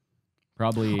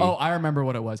 Probably. Oh, I remember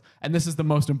what it was. And this is the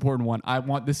most important one.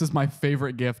 This is my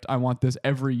favorite gift. I want this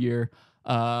every year.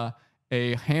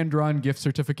 A hand-drawn gift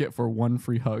certificate for one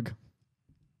free hug.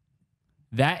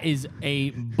 That is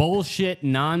a bullshit,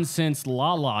 nonsense,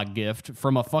 la-la gift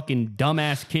from a fucking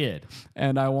dumbass kid.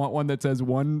 And I want one that says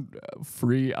one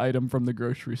free item from the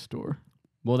grocery store.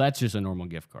 Well, that's just a normal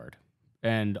gift card.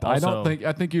 And also,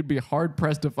 I think you'd be hard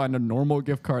pressed to find a normal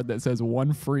gift card that says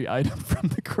one free item from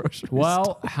the grocery store.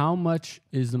 well, how much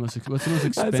is what's the most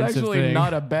expensive That's actually thing?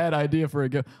 not a bad idea for a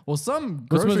gift. Well, some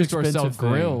What's the most grocery stores sell expensive thing?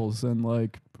 grills and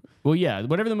like Well, yeah,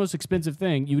 whatever the most expensive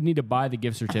thing, you would need to buy the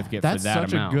gift certificate that's for that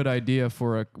such amount. a good idea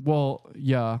for a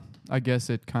yeah. I guess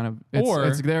it kind of Or-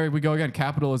 it's there we go again.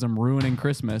 Capitalism ruining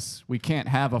Christmas. We can't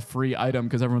have a free item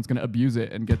because everyone's going to abuse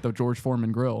it and get the George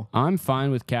Foreman grill. I'm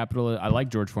fine with capital. I like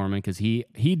George Foreman because he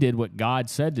did what God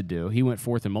said to do. He went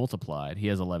forth and multiplied. He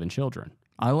has 11 children.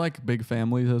 I like big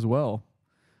families as well,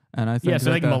 and I think Yeah,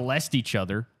 so they can that- molest each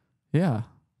other. yeah,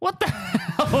 What the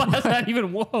hell? That's not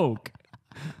even woke.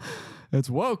 it's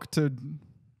woke to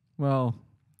well.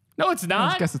 No, it's I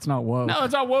not. guess it's not woke. No,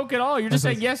 it's not woke at all. You're just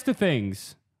This saying yes to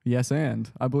things. Yes, and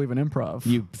I believe in improv.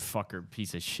 You fucker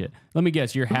piece of shit. Let me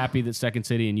guess. You're happy that Second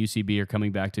City and UCB are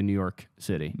coming back to New York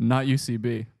City. Not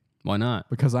UCB Why not?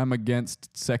 because I'm against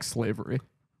sex slavery.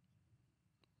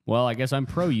 Well, I guess I'm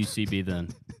pro UCB then.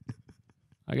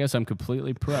 I guess I'm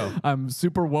completely pro. I'm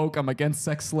super woke. I'm against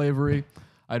sex slavery.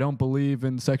 I don't believe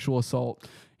in sexual assault.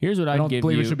 Here's what I I'd don't give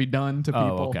believe you. it should be done to Oh,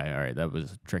 people. okay. All right. That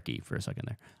was tricky for a second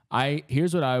there.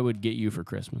 Here's what I would get you for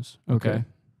Christmas. Okay.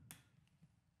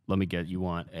 Let me get you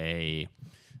want a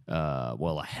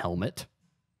a helmet,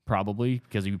 probably,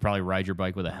 because you probably ride your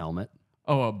bike with a helmet.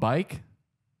 Oh, a bike?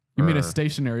 You mean Or- a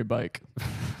stationary bike?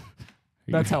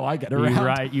 That's how I get You around.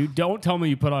 ride. You don't tell me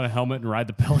you put on a helmet and ride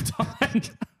the Peloton.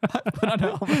 put on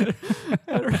a helmet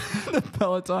and ride the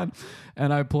Peloton,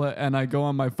 and I go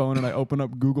on my phone and I open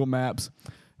up Google Maps,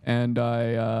 and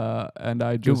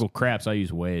I just Google craps. I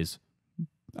use Waze.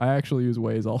 I actually use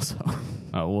Waze also.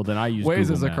 Oh well, then I use Waze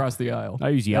Google is Maps. across the aisle. I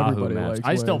use Yahoo Everybody Maps.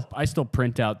 likes Waze. I still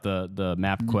print out the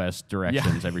MapQuest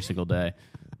directions every single day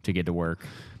to get to work.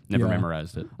 Never Yeah.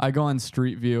 memorized it. I go on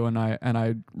Street View and I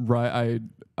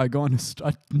go on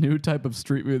a new type of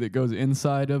Street View that goes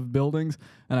inside of buildings,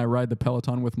 and I ride the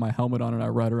Peloton with my helmet on, and I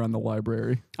ride around the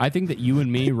library. I think that you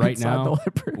and me right Inside the now,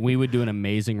 library. we would do an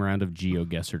amazing round of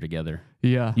GeoGuessr together.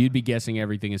 Yeah. You'd be guessing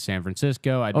everything in San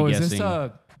Francisco. I'd be Is guessing.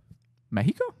 this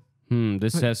Mexico?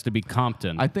 This has to be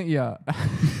Compton. I think yeah.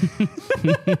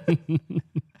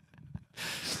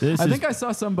 This I is- think I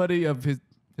saw somebody of his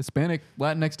Hispanic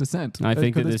Latinx descent. I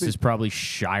think Could that this be- is probably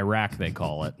Chirac, they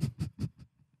call it.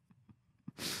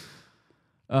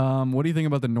 What do you think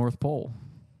about the North Pole?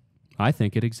 I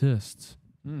think it exists.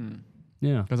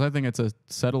 Yeah. Because I think it's a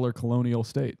settler colonial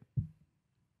state.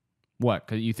 What?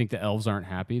 'Cause you think the elves aren't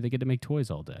happy? They get to make toys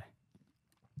all day.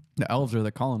 The elves are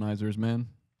the colonizers, man.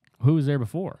 Who was there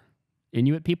before?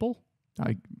 Inuit people?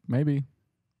 Maybe.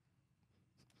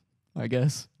 I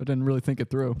guess I didn't really think it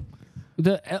through.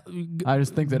 I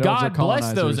just think that elves are God bless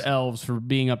colonizers. those elves for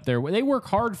being up there. They work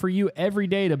hard for you every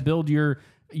day to build your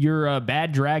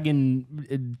Bad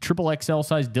Dragon triple XL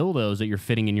size dildos that you're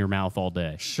fitting in your mouth all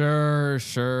day.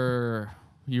 Sure.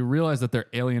 You realize that they're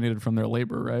alienated from their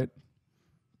labor, right?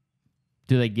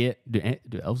 Do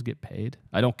elves get paid?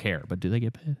 I don't care, but do they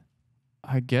get paid?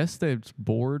 I guess they're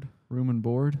board, room and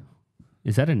board.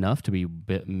 Is that enough to be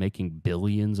making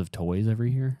billions of toys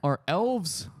every year? Are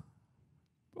elves,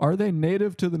 are they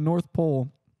native to the North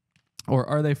Pole, or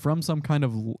are they from some kind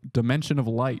of dimension of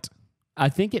light? I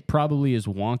think it probably is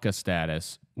Wonka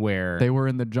status, where They were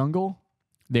in the jungle?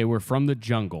 they were from the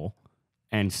jungle,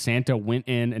 and Santa went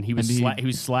in and he was And he- he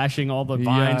was slashing all the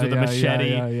vines with a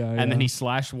machete, and then he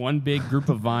slashed one big group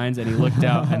of vines, and he looked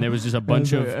out, and there was just a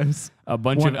bunch of one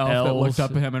elf that elves looked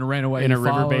up at him and ran away. in He a river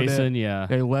followed basin. it. Yeah,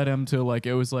 They led him to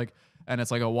and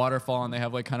it's like a waterfall, and they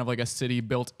have like kind of like a city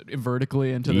built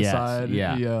vertically into the Yes, side.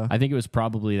 Yeah. I think it was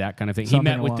probably that kind of thing.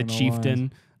 Something he met with the along the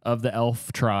chieftain of the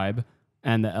elf tribe,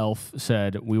 and the elf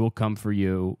said, "We will come for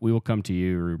you. We will come to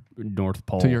you, North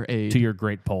Pole, To your aid. to your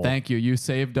great pole. Thank you. You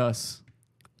saved us.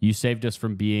 You saved us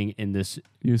from being in this."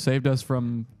 You saved us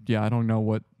from, I don't know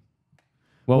what.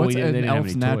 Well, What's they an didn't have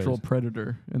elf's any natural toys.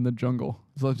 predator in the jungle?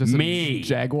 Is that just Me.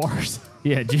 jaguars?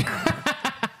 Yeah,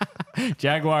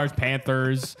 jaguars,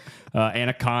 panthers,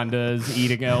 anacondas,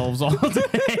 eating elves all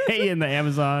day in the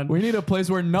Amazon. We need a place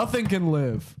where nothing can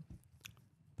live.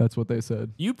 That's what they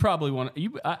said. You probably want to,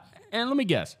 and let me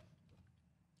guess.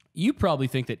 You probably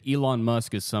think that Elon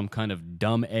Musk is some kind of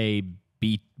dumb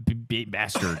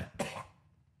bastard.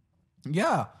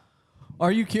 Yeah.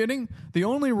 Are you kidding? The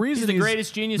only reason He's the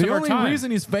greatest genius of our The time. only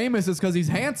reason he's famous is because he's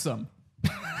handsome.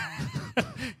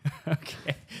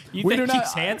 Okay. You We think do not-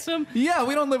 he's handsome? Yeah,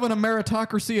 we don't live in a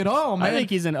meritocracy at all, man. I think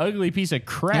he's an ugly piece of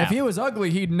crap. if he was ugly,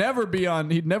 he'd never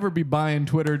be buying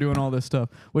Twitter, doing all this stuff.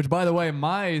 Which, by the way,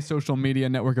 my social media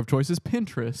network of choice is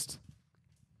Pinterest.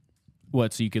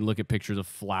 What? So you can look at pictures of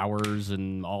flowers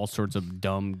and all sorts of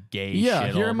dumb gay Yeah,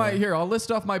 shit. here I'll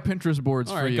list off my Pinterest boards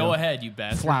All for right, you. go ahead, you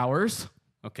bastard. Flowers,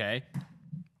 Okay.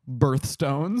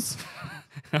 birthstones,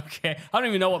 Okay. I don't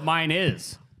even know what mine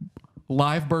is.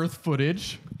 live birth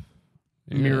footage,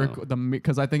 miracle.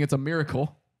 Because I think it's a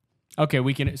miracle. Okay,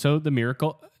 we can. So the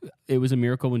miracle, it was a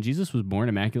miracle when Jesus was born,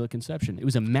 immaculate conception. It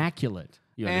was immaculate.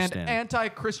 You And understand?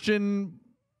 anti-Christian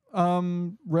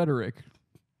rhetoric.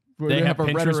 they have a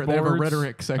Pinterest rhetoric. They have a boards,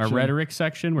 rhetoric section. A rhetoric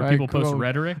section where Right, people post cool.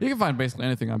 rhetoric. You can find basically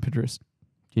anything on Pinterest.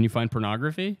 Can you find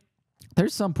pornography?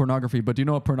 There's some pornography, but do you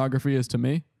know what pornography is to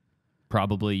me?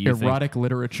 Probably you think. Erotic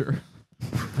literature.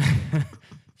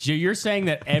 So you're saying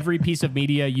that every piece of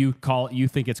media you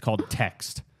think it's called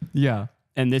text, Yeah.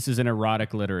 and this is an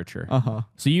erotic literature. Uh-huh.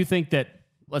 So you think that,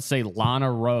 let's say,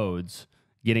 Lana Rhodes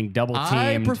getting double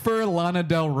I teamed. prefer Lana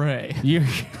Del Rey. You're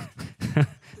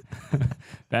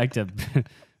back to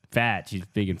fat. She's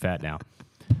big and fat now.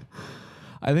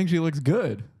 I think she looks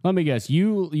good. Let me guess.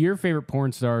 Your favorite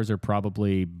porn stars are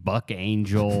probably Buck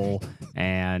Angel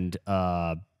and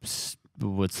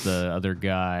what's the other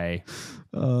guy?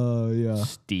 Yeah.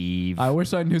 Steve. I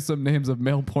wish I knew some names of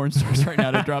male porn stars right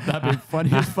now to drop. That'd be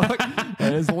funny as fuck.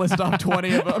 And just list off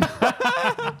 20 of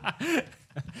them.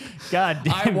 God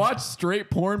damn. I watch straight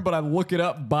porn, but I look it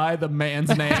up by the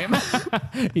man's name.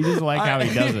 You just like how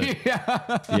he does it.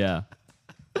 Yeah. Yeah.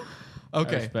 I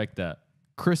Okay. respect that.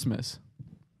 Christmas.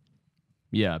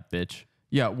 Yeah, bitch.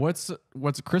 Yeah. What's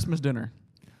Christmas dinner?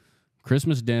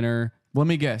 Christmas dinner Let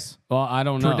me guess. Well, I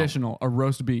don't know. Traditional, a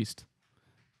roast beast.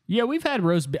 Yeah, we've had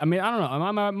roast. I mean, I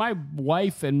don't know. My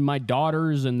wife and my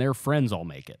daughters and their friends all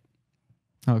make it.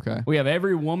 Okay. We have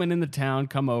every woman in the town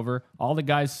come over. All the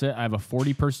guys sit. I have a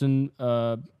 40-person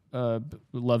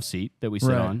love seat that we sit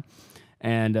Right. on,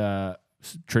 and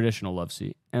traditional love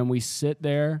seat. And we sit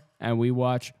there and we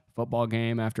watch football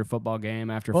game after football game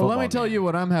after Well, football let me tell game. you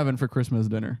what I'm having for Christmas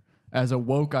dinner as a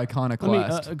woke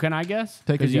iconoclast. Let me, can I guess?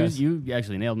 Take a 'Cause guess. You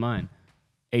actually nailed mine.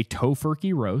 A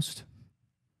tofurkey roast.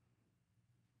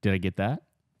 Did I get that?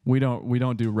 we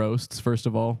don't do roasts. First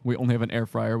of all, we only have an air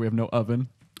fryer. We have no oven.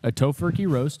 A tofurkey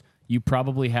roast. You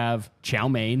probably have chow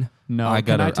mein. No, I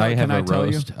can got. I have can a I tell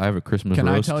you- roast. I have a Christmas Can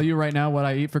roast. I tell you right now what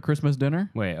I eat for Christmas dinner?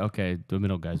 Wait, okay. The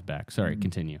middle guy's back. Sorry, Mm.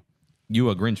 continue. You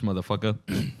a Grinch, motherfucker.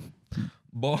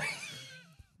 Boy,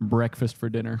 Breakfast for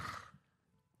dinner.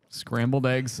 Scrambled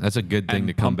eggs that's a good thing and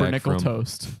to come back pumpernickel from.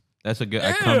 toast. That's a good.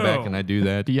 I come back and I do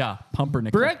that. Yeah,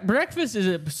 pumpernickel. Breakfast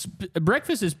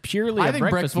is purely I a think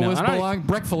breakfast meal.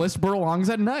 breakfast belongs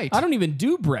at night. I don't even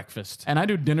do breakfast. And I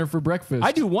do dinner for breakfast.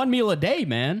 I do one meal a day,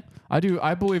 man. I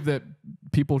believe that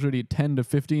people should eat 10 to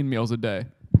 15 meals a day.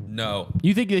 No.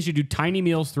 You think they should do tiny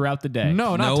meals throughout the day?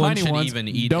 No, not No one tiny should ones. even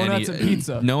eat donuts any, and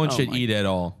pizza. No one Oh should my eat at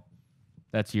all.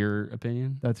 That's your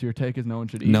opinion? That's your take. Is no one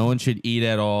should eat. No one should eat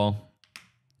at all.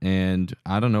 And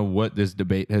I don't know what this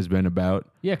debate has been about.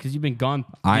 Yeah, because you've been gone.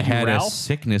 I Did you had a Ralph?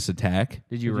 sickness attack.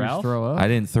 Did you Did you Ralph? throw up? I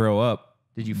didn't throw up.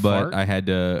 Did you But fart? I had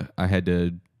to You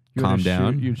had calm to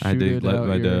down. shoot- you I had to shooted let out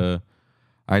my your-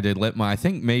 I did let my. I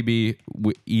think maybe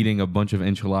eating a bunch of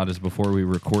enchiladas before we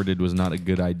recorded was not a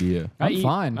good idea. I'm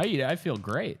fine. I eat it. I feel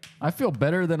great. I feel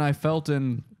better than I felt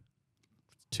in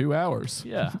 2 hours.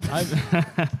 Yeah.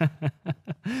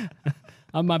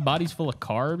 My body's full of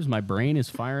carbs. My brain is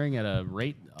firing at a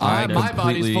rate. I My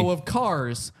body's completely- full of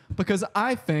cars because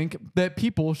I think that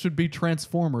people should be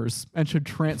transformers and should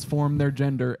transform their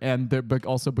gender and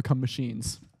also become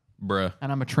machines. Bruh.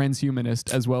 And I'm a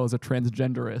transhumanist as well as a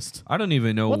transgenderist. I don't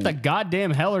even know What the goddamn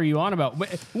hell are you on about?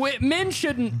 Men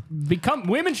shouldn't become.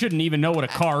 Women shouldn't even know what a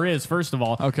car is. First of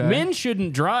all, Okay. Men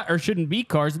shouldn't drive or shouldn't be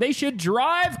cars. They should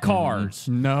drive cars.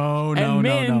 No, And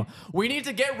men- no. We need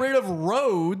to get rid of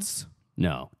roads,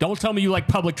 No, don't tell me you like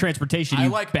public transportation. I You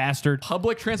like bastard.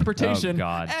 public transportation, Oh,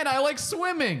 God. and I like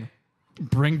swimming.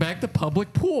 Bring back the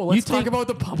public pool. Let's talk about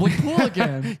the public pool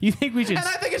again. You think we should? And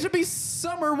I think it should be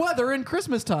summer weather in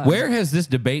Christmas time. Where has this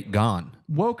debate gone?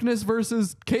 Wokeness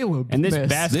versus Caleb. And this miss.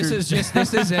 bastard-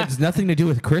 This has nothing to do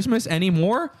with Christmas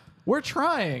anymore. We're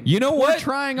trying. You know what? We're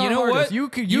trying our you know hardest.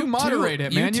 what? You moderate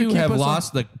it, man. You two keep have us on-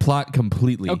 lost the plot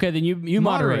completely. Okay, then you moderate.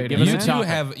 Moderate Give it, us You a two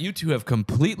topic. have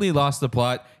completely lost the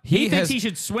plot. He thinks he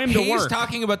should swim to He's work.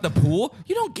 talking about the pool.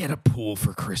 You don't get a pool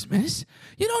for Christmas.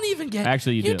 You don't even get.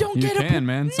 Actually, you do. don't You get a pool. can,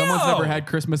 man. Someone's No. never had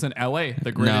Christmas in LA,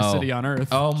 the greatest No. city on earth.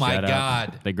 Oh my Shut up.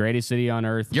 God! The greatest city on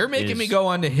earth. You're making is me go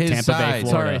on to his Tampa Bay, side.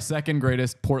 Florida. Sorry, second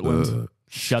greatest Portland.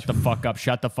 Shut the fuck up.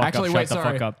 Shut the fuck Actually, up. wait, Shut the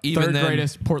sorry. fuck up. Even Third then-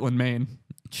 greatest Portland, Maine.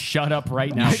 Shut up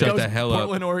right now. It Shut goes the hell up.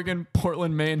 Portland, Oregon,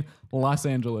 Portland, Maine, Los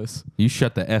Angeles. You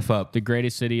shut the f up. The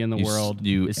greatest city in the You world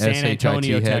you is San SHIT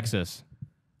Antonio, head. Texas.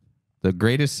 The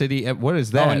greatest city. What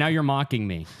is that? Oh, and now you're mocking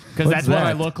me because What's that's what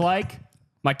I that? look like.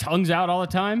 My tongue's out all the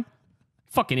time.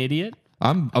 Fucking idiot.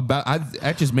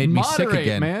 That just made me sick Moderate,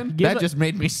 again. man. That just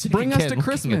made me sick. Bring us again to looking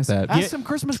Christmas. At that. Ask some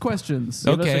Christmas questions.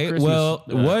 Give us a Okay, Christmas, well,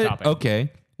 what? topic.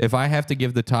 Okay, if I have to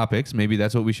give the topics, maybe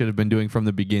that's what we should have been doing from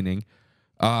the beginning.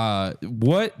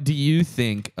 What do you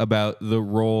think about the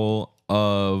role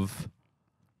of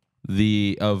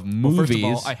movies? Well, first of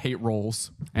all, I hate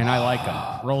rolls. And I like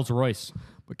them. Rolls Royce.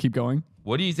 But keep going.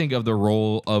 What do you think of the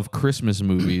role of Christmas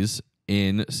movies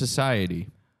in society?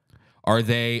 Are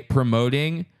they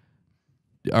promoting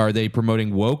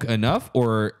woke enough,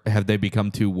 or have they become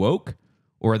too woke,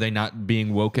 or are they not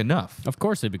being woke enough? Of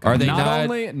course they become. Are they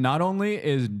Not only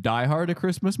is Die Hard a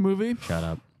Christmas movie, Shut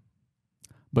up.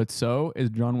 but so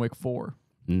is John Wick 4.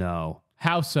 No.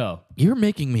 How so? You're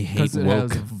making me hate Because it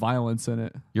woke. has violence in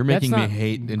it. You're making That's me not-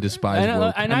 hate and despise And,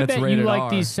 woke. I And it's bet you rated like R.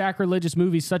 these sacrilegious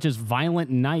movies such as Violent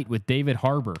Night with David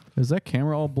Harbour. Is that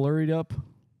camera all blurred up?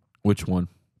 Which one?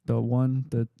 The one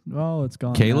that, it's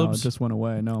gone. Caleb's? Now. It just went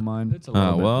away. No, mine. It's a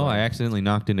little bit Well, blurry. I accidentally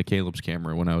knocked into Caleb's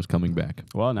camera when I was coming back.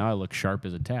 Well, now I look sharp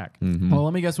as a tack. Well,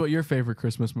 let me guess what your favorite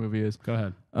Christmas movie is. Go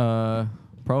ahead.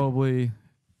 Probably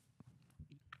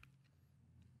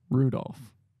Rudolph.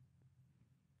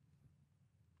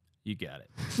 You got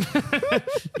it.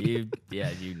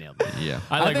 you nailed it. Yeah.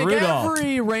 I I like think Rudolph.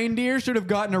 every reindeer should have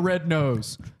gotten a red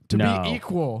nose to No. be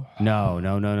equal.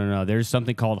 No. There's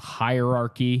something called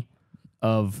hierarchy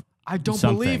of I don't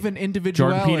something. believe in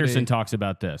individuality. Jordan Peterson talks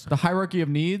about this. The hierarchy of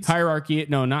needs. Hierarchy,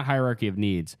 no, not hierarchy of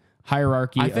needs.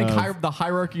 hierarchy. I think of, the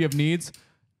hierarchy of needs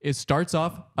starts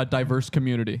off a diverse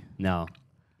community. no.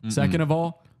 Second of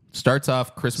all, Starts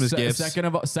off Christmas gifts. Second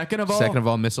of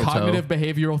all, Mistletoe. cognitive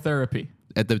behavioral therapy.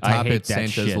 At the I top, hate it's that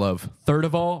Santa's shit. love. Third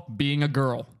of all, being a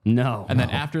girl. No. And then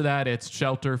after that, it's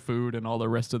shelter, food, and all the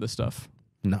rest of the stuff.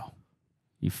 No.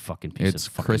 you fucking piece It's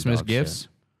of fucking Christmas dog gifts, shit.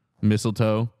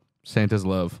 mistletoe, Santa's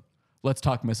love. Let's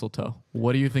talk mistletoe.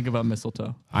 What do you think about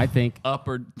mistletoe? I think Up,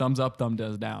 thumb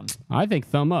down.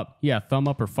 thumb up. Yeah, thumb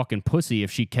up her fucking pussy if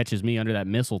she catches me under that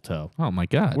mistletoe. Oh my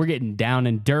God. We're getting down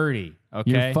and dirty.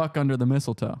 Okay. You fuck under the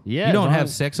mistletoe. Yeah. you as don't long have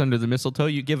as- sex under the mistletoe.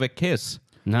 You give a kiss.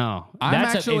 No. I'm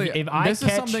actually- if I this is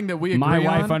catch something that we my agree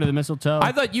wife on. under the mistletoe.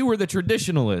 I thought you were the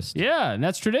traditionalist. yeah, and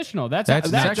that's traditional. That's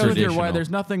That's not Sex with your traditional. wife. There's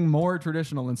nothing more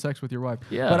traditional than sex with your wife.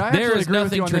 Yeah. But I There actually is agree with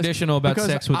nothing you on this traditional about because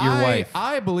sex with your wife.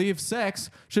 I believe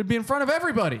sex should be in front of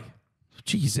everybody.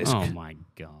 Jesus. Oh my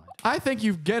god. I think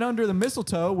you get under the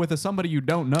mistletoe with somebody you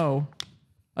don't know,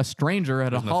 a stranger at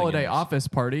a nothing holiday in this. office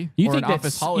party You or think an that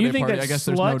office holiday you think party. that I guess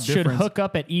there's no sluts should difference. hook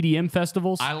up at EDM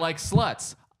festivals? I like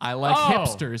sluts. I like Oh.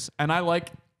 hipsters, and I like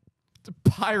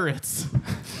pirates.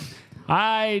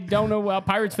 I don't know how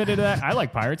pirates fit into that. I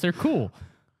like pirates. They're cool.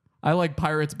 I like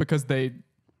pirates because they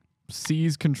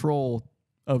seize control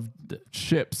of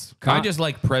ships. I just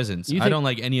like presents. You I think- don't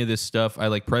like any of this stuff. I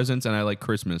like presents and I like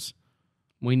Christmas.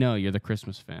 We know you're the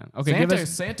Christmas fan. Okay, give us.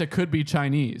 Santa could be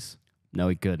Chinese. No,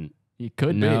 he couldn't. He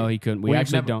could be. No, he couldn't. We have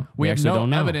actually never- don't. We have actually no don't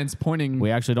know. evidence pointing.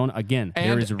 We actually don't. Again,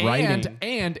 there is writing.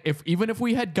 And if even if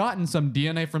we had gotten some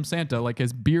DNA from Santa, like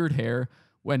his beard hair,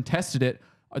 when tested it,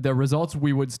 the results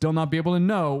we would still not be able to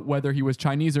know whether he was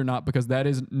Chinese or not because that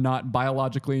is not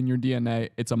biologically in your DNA.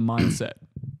 It's a mindset.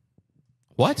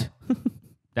 What?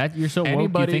 That you're so woke.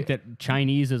 Anybody- You think that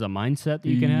Chinese is a mindset that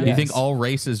you can have? You Yes. think all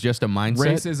race is just a mindset?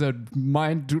 Race is a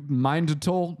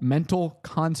mental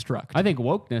construct. I think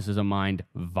wokeness is a mind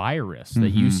virus that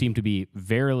you seem to be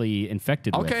very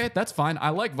infected with. Okay, that's fine.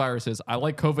 I like viruses. I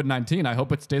like COVID-19. I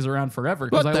hope it stays around forever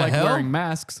because What I the like hell? wearing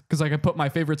masks because I can put my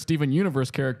favorite Steven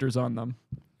Universe characters on them.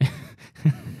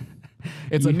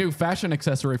 It's a new fashion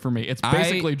accessory for me. It's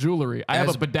basically jewelry. I have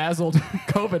as- a bedazzled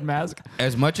COVID mask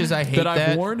As much as I hate that that,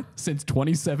 I've worn since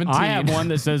 2017. I have one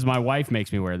that says my wife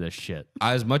makes me wear this shit.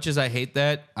 as much as I hate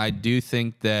that, I do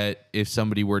think that if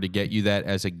somebody were to get you that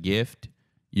as a gift,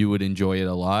 you would enjoy it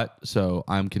a lot. So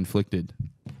I'm conflicted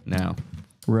now.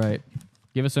 Right.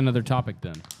 Give us another topic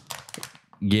then.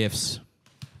 Gifts.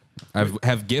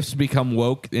 Have gifts become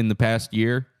woke in the past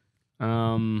year? Yeah,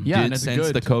 and it's Since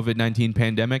good. the COVID-19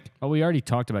 pandemic? Well, we already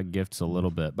talked about gifts a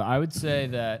little bit, but I would say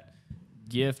that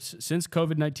gifts since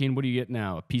COVID-19. What do you get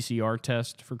now? A PCR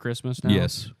test for Christmas now?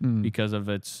 Yes. because of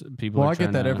its people. Well, are I get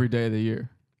trying that to- every day of the year.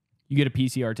 You get a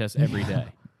PCR test every day.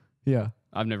 Yeah.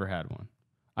 I've never had one.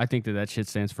 I think that shit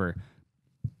stands for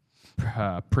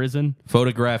prison.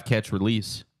 Photograph, catch,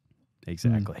 release.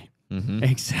 Exactly.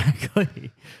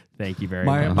 Exactly. Thank you very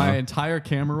My much. my entire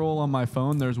camera roll on my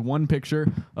phone, there's one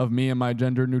picture of me and my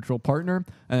gender neutral partner,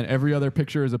 and every other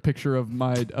picture is a picture of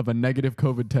a negative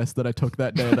COVID test that I took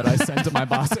that day that I sent to my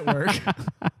boss at work.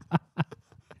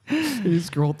 You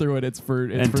scroll through it, it's for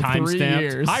And 3 time-stamped.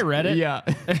 years. I read it. Yeah.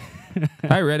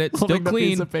 I read it. Still Holding the piece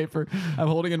clean. of paper. I'm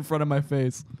holding it in front of my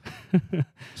face.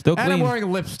 Still And I'm clean.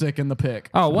 wearing lipstick in the pic.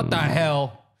 Oh, what the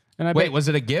hell? And I Wait, bet- was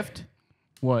it a gift?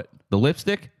 What? The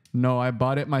lipstick? No, I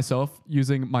bought it myself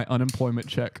using my unemployment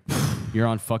check. You're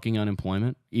on fucking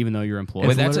unemployment, even though you're employed.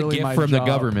 Wait, that's a literally gift my from the job.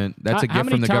 government. That's a How gift many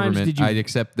from the times government. did you- I'd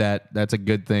accept that. That's a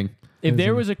good thing. if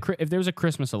there was a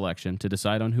Christmas election to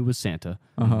decide on who was Santa,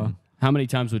 how many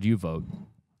times would you vote?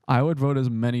 I would vote as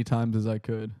many times as I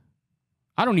could.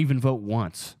 I don't even vote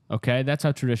once. Okay, that's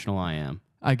how traditional I am.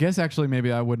 I guess actually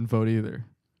maybe I wouldn't vote either.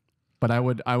 But I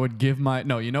would give my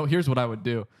here's what I would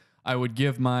do. I would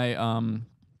give my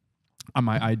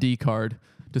my ID card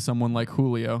to someone like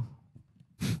Julio,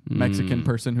 Mexican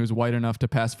person who's white enough to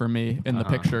pass for me in the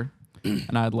picture,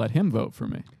 and I'd let him vote for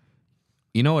me.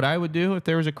 You know what I would do if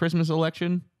there was a Christmas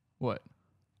election? What?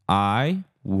 I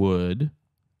would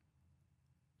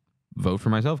vote for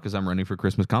myself because I'm running for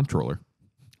Christmas comptroller.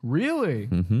 Really?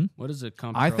 What is it?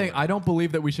 I don't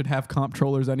believe that we should have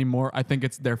comptrollers anymore. I think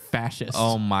they're fascist.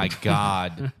 Oh my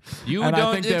God! You and don't.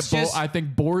 I think that it's just, I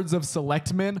think boards of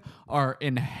selectmen are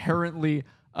inherently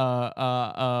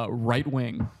right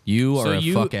wing. you are So a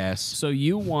you- fuck ass. So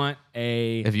you want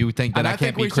a? If you think that I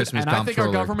can't be Christmas I think our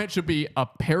comptroller, government should be a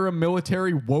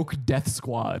paramilitary woke death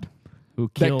squad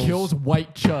who that kills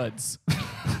white chuds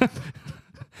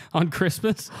on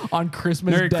Christmas? on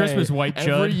Christmas Merry Day. Christmas, white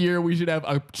Every chud. year we should have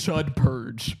a chud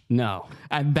purge. No.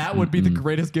 And that would be the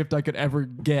greatest gift I could ever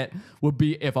get would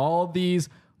be if all these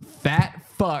fat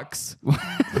fucks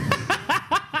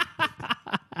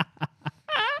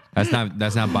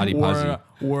That's not body posse.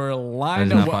 We're That is lined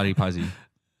not up. body posse.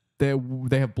 They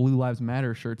have Blue Lives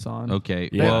Matter shirts on. Okay.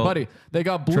 They, Well, buddy, they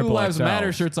got Blue Triple Lives XL.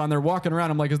 Matter shirts on. They're walking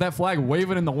around. I'm like, is that flag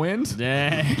waving in the wind?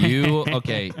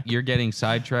 you're getting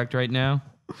sidetracked right now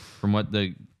from what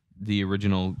the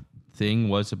original thing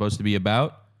was supposed to be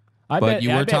about. But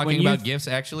you were talking about gifts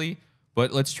actually.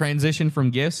 But let's transition from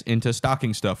gifts into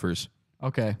stocking stuffers.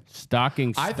 Okay.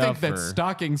 stocking I stuffer. think that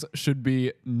stockings should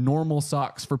be normal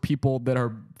socks for people that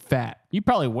are fat. You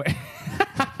probably wear.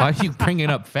 Why are you bringing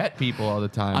up fat people all the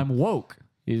time? I'm woke.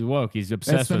 He's woke. He's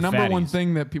obsessed That's the with number one fatties.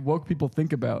 thing that woke people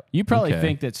think about. You probably Okay.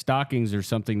 think that stockings are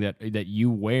something that you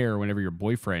wear whenever your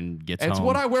boyfriend gets It's home.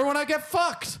 what I wear when I get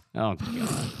fucked. Oh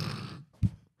God.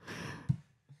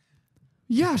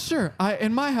 Yeah, sure.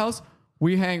 In my house,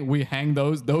 we hang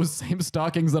those same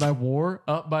stockings that I wore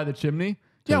up by the chimney.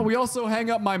 Yeah, we also hang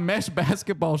up my mesh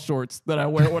basketball shorts that I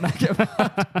wear when I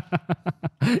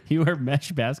get You wear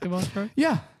mesh basketball shorts?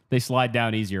 Yeah. They slide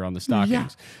down easier on the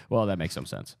stockings. Well, that makes some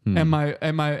sense. And my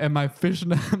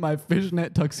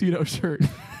fishnet tuxedo shirt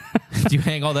Do you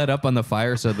hang all that up on the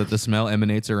fire so that the smell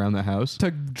emanates around the house?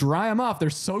 to dry them off. They're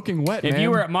soaking wet, If man.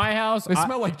 you were at my house, they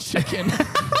smell like chicken.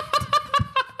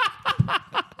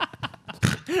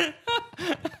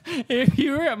 if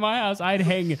you were at my house, I'd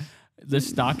hang the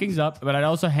stockings up, but I'd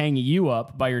also hang you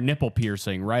up by your nipple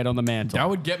piercing right on the mantle. That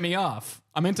would get me off.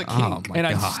 I'm into kink. Oh my and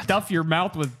I'd God. stuff your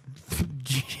mouth with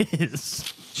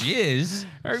jizz. Jizz.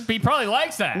 Or he probably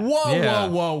likes that. Whoa, Yeah.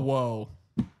 whoa, whoa.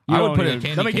 You I would don't put a even-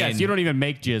 candy Let me cane. guess, you don't even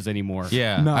make jizz anymore.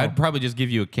 Yeah, No. I'd probably just give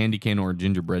you a candy cane or a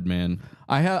gingerbread man.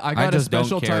 I got a just don't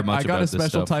special care type. much I got about a this special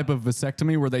stuff. type of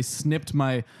vasectomy where they snipped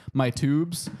my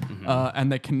tubes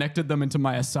and they connected them into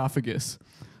my esophagus.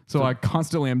 So I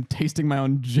constantly am tasting my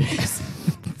own jizz.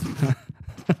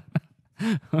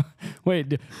 Wait,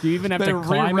 do you even have They to rerouted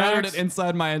climax? it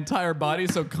inside my entire body,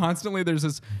 so constantly there's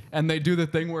this, and they do the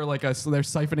thing where like they're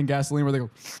siphoning gasoline where they go,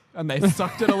 and they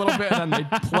sucked it a little bit, and then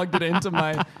they plugged it into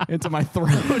my throat.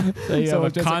 So you have a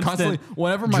it's just like constant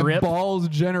whenever my drip? balls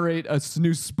generate a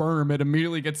new sperm, it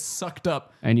immediately gets sucked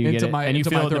up And you into get it- my and you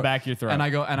into feel my it in the throat. back of your throat. and I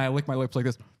go and I lick my lips like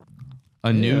this.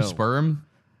 A new Ew. sperm?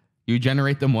 You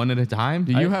generate them one at a time?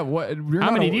 Do you have what? You're How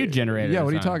not many a- do you generate at Yeah, a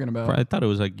what are you time? talking about? I thought it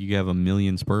was like you have 1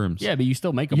 million sperms. Yeah, but you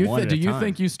still make them You one at do a you time.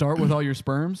 think you start with all your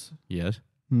sperms? Yes.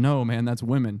 No, man, that's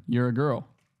women. You're a girl.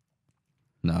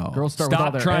 No. Girls start with all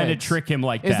Stop their trying eggs. to trick him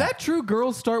like Is that. that true?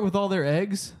 Girls start with all their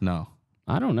eggs? No.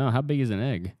 I don't know. How big is an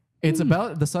egg? It's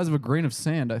about the size of a grain of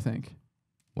sand, I think.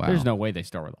 Wow. There's no way they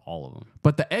start with all of them.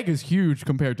 But the egg is huge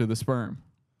compared to the sperm.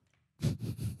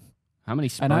 How many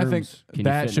sperms And I think can you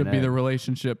that fit in should an be egg? the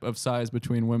relationship of size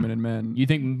between women and men. You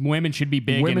think women should be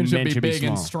big Women and should men be should big be small?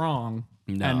 and strong,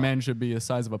 No. and men should be the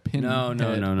size of a pin.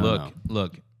 No.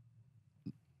 Look.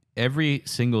 Every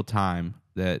single time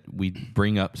that we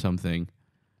bring up something,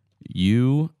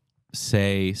 you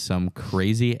say some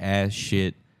crazy ass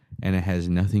shit, and it has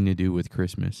nothing to do with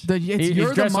Christmas. He's You're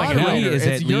the dressed like an moderator. elder. Is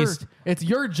It's at your, least- it's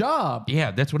your job.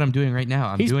 Yeah, that's what I'm doing right now.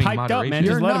 I'm He's doing piped up, moderation. man.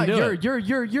 You're Just let not. him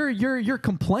do You're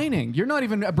complaining. You're not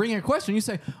even bringing a question. You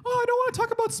say, "Oh, I don't want to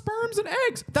talk about sperms and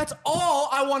eggs." That's all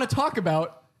I want to talk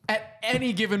about at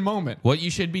any given moment. What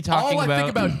you should be talking All I about. think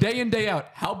about day in, day out,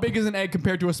 how big is an egg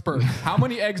compared to a sperm? How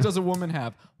many eggs does a woman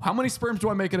have? How many sperms do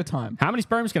I make at a time? How many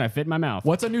sperms can I fit in my mouth?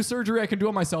 What's a new surgery I can do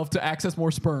on myself to access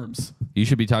more sperms? You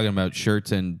should be talking about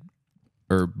shirts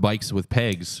or bikes with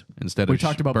pegs instead We of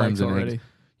talked about sperms bikes and already. eggs.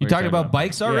 You talked about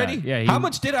bikes already? Yeah, How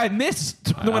much did I miss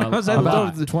when I was at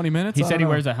About the 20 minutes? He I said don't he know.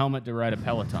 wears a helmet to ride a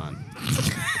Peloton.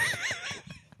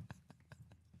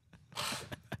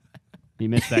 You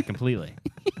missed that completely.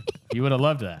 You would have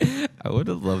loved that. I would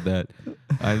have loved that.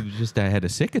 I had a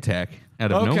sick attack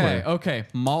out of nowhere. Okay.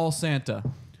 Mall Santa.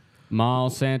 Mall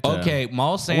Santa. Okay,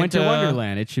 Mall Santa. Winter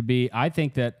Wonderland. It should be. I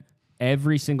think that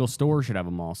every single store should have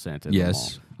a mall Santa. in the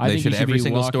Yes. mall. I They think should- you should every be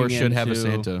single store walking should have a into-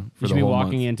 Santa You for should the be whole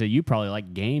walking month. into. You probably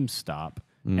like GameStop,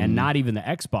 and not even the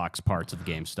Xbox parts of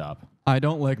GameStop. I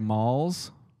don't like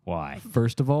malls, Why?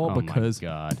 first of all, Oh because my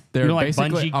God! they're You don't like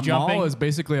basically bungee a jumping? mall is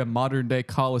basically a modern day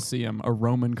Colosseum, a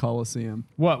Roman Colosseum.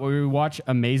 What? Where we watch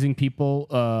amazing people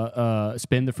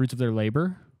spin the fruits of their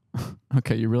labor?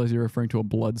 Okay, you realize you're referring to a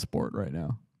blood sport right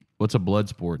now. What's a blood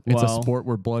sport? It's Well, a sport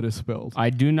where blood is spilled. I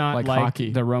do not Like like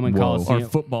hockey. the Roman Whoa. Colosseum. Or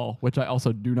football, which I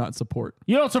also do not support.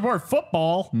 You don't support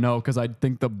football. No, because I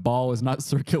think the ball is not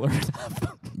circular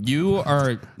enough. You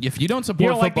are if you don't You support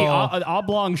don't like the football,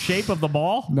 oblong shape of the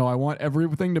ball? No, I want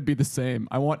everything to be the same.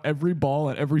 I want every ball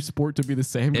and every sport to be the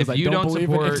same because If I you don't don't believe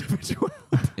support- in individuality.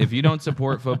 if you don't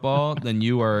support football, then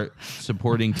you are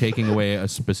supporting taking away a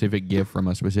specific gift from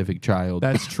a specific child.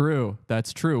 That's true.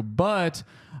 That's true. But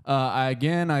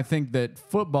again, I think that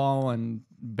football and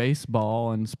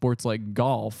baseball and sports like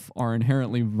golf are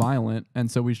inherently violent, and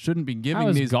so we shouldn't be giving How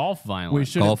is these. golf violent? We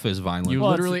should. Golf is violent. You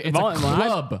Well, literally, it's a violent when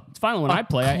club. it's violent when I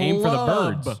play. I aim for the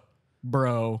birds. Club,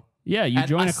 bro. Yeah, you And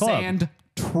join a club. sand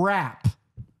trap.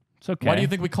 It's okay. Why do you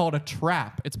think we call it a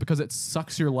trap? It's because it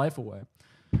sucks your life away.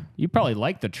 You probably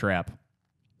like the trap.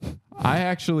 I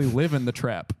actually live in the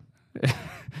trap.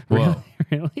 Whoa.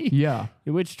 Really? Yeah,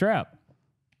 Which trap?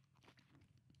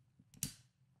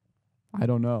 I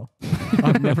don't know.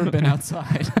 I've never been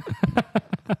outside.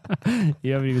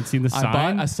 You haven't even seen the I sign?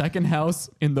 bought a second house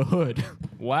in the hood.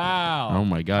 Wow. Oh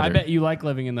my God. I bet you like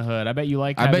living in the hood. I bet you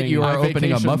like I bet having- you are I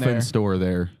opening a vacation muffin there. store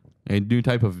there. A new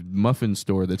type of muffin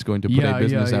store that's going to put a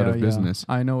business out of business.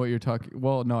 I know what you're talking.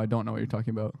 Well, no, I don't know what you're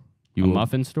talking about. You a will-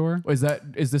 muffin store? Is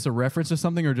this a reference to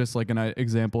something or just like an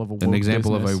example of a woke an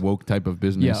example business? of a woke type of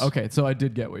business. Yeah. Okay. So I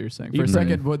did get what you're saying. For a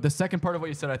second, the second part of what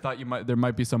you said, I thought there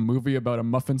might be some movie about a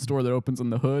muffin store that opens in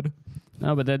the hood.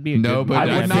 No, but that'd be a No, good but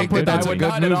movie. I That'd be think a good that's I a would good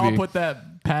not at all movie. put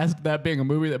that past that being a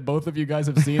movie that both of you guys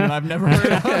have seen and I've never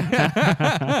heard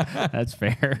of. That's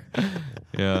fair.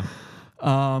 Yeah.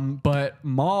 But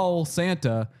Mall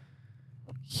Santa,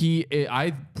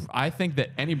 I think that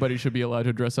anybody should be allowed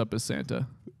to dress up as Santa.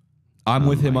 I'm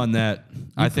with him on that.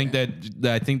 I think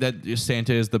that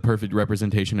Santa is the perfect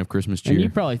representation of Christmas cheer. And you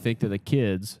probably think that the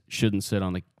kids shouldn't sit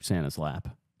on the Santa's lap.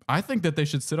 I think that they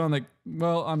should sit on the.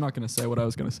 Well, I'm not going to say what I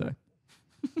was going to say.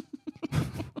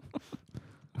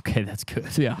 Okay, that's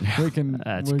good. Yeah, we can.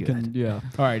 That's we good. can. Yeah.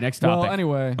 All right, next topic. Well,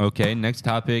 anyway, Okay, next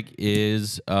topic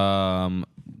is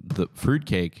the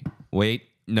fruitcake. Wait,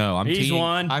 no, I'm He's teeing.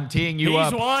 won. I'm teeing you He's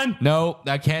up. won. No,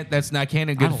 I can't. I can't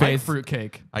in I good like faith.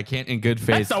 fruitcake. I can't in good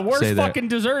faith. That's the worst say that. fucking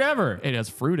dessert ever. It has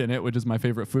fruit in it, which is my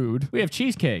favorite food. We have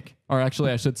cheesecake. Or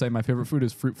actually, I should say my favorite food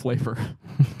is fruit flavor.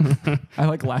 I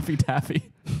like Laffy Taffy.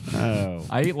 Oh.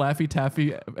 I eat Laffy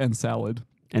Taffy and salad.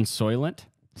 And Soylent?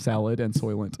 Salad and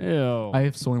Soylent. Ew. I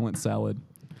have Soylent salad.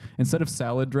 Instead of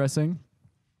salad dressing,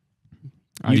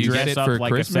 Do you dress get it up for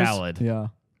like Christmas? a salad. yeah.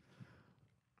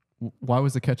 Why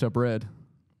was the ketchup red?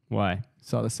 Why?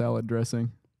 Saw the salad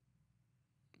dressing.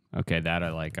 Okay, that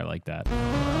I like. I like that.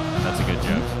 That's a good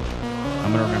joke.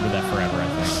 I'm gonna remember that forever, I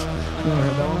think. You ever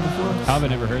heard that one before? How have I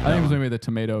never heard that? I think it was one? maybe the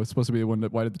tomato. It's supposed to be the one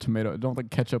that. Why did the tomato? I don't think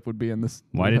ketchup would be in this.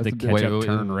 Why It did has the to do- ketchup Wait,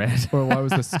 turn red? Or why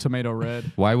was this tomato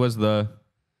red? Why was the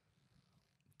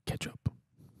ketchup?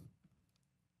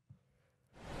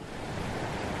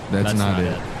 That's not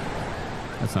it.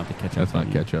 That's not the ketchup. That's not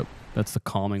button. ketchup. That's the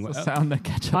calming. The sound that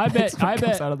ketchup I makes bet- when I it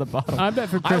comes bet- out of the bottle. I bet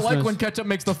for I Christmas. like when ketchup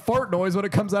makes the fart noise when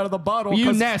it comes out of the bottle. You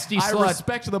 'cause nasty I slut.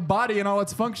 respect the body and all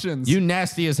its functions. You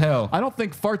nasty as hell. I don't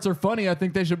think farts are funny. I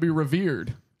think they should be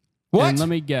revered. What? And let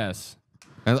me guess.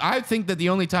 And I think that the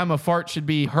only time a fart should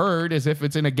be heard is if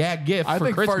it's in a gag gift I for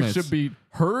think Christmas. farts should be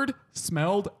heard,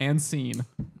 smelled, and seen.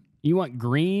 You want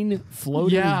green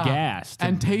floating gas to-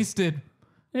 and tasted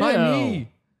by Ew. me.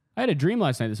 I had a dream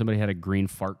last night that somebody had a green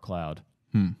fart cloud.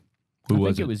 Who I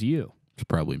was think it was you. It's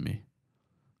probably me.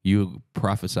 You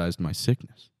prophesized my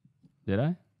sickness. Did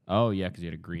I? Oh yeah, because you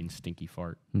had a green stinky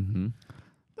fart. Mm-hmm.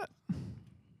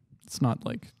 It's not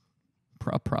like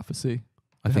prophecy.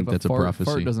 I To think have that's a fart, prophecy.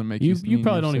 Fart doesn't make You you.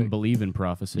 probably don't sick. even believe in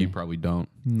prophecy. You probably don't.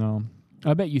 No.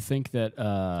 I bet you think that.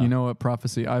 You know what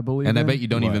prophecy I believe And I in? bet you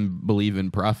don't What? even believe in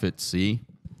prophecy.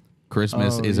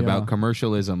 Christmas Oh, is yeah. about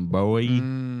commercialism, boy.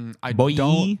 I Boy.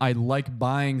 don't. I like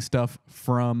buying stuff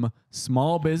from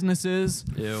small businesses,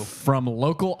 from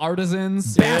local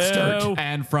artisans, Bastard.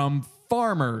 and from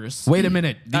farmers. Wait a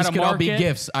minute. These At a could all be market?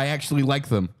 gifts. I actually like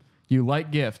them. You like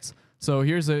gifts. So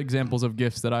here's examples of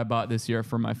gifts that I bought this year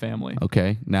for my family.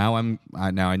 Okay. Now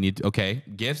I need to, okay.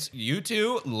 Gifts. You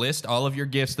two list all of your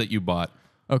gifts that you bought.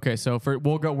 Okay, so we're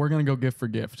gonna go gift for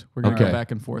gift. We're gonna go Okay.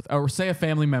 back and forth. Or say a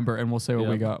family member, and we'll say what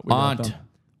we got. We got Aunt. them.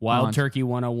 Wild Aunt. Turkey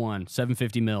 101,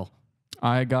 750 mil.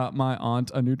 I got my aunt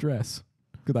a new dress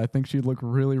because I think she'd look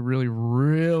really, really,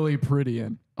 really pretty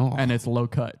in, and it's low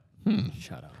cut.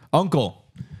 Shut up. Uncle.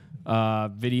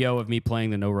 Video of me playing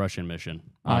the No Russian Mission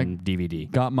on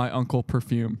DVD. Got my uncle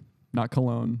perfume, not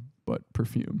cologne, but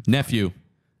perfume. Nephew.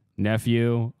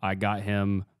 Nephew, I got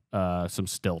him some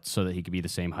stilts so that he could be the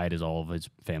same height as all of his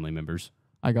family members.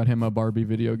 I got him a Barbie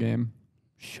video game.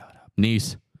 Shut up.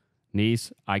 Niece.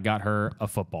 Niece, I got her a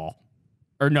football.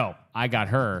 Or no, I got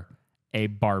her a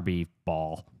Barbie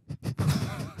ball.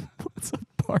 What's a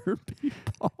Barbie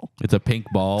ball? It's a pink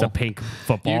ball. It's a pink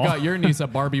football. You got your niece a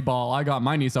Barbie ball. I got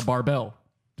my niece a barbell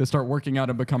to start working out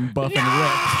and become buff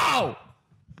and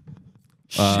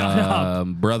Shut up.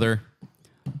 Brother.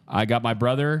 I got my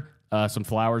brother some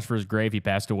flowers for his grave. He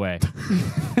passed away.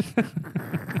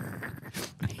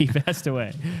 He passed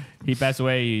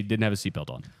away. He didn't have a seatbelt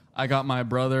on. I got my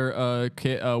brother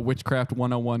a Witchcraft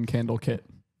 101 candle kit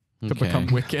to Okay. become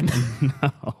Wiccan.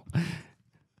 No.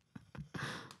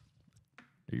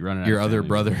 Are you running out Your of other family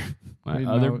brother, My Wait,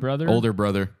 other no. brother? older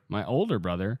brother. My older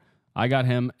brother. I got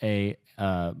him a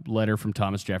letter from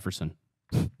Thomas Jefferson.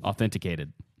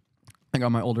 Authenticated. I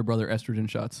got my older brother estrogen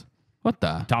shots. What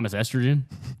the? Thomas Estrogen.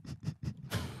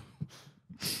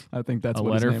 I think that's A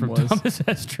what his letter name from was. Thomas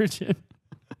Estrogen.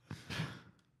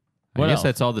 I What guess else?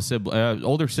 that's all the sibling.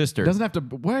 Older sister. Doesn't have to.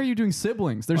 Why are you doing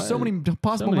siblings? There's so many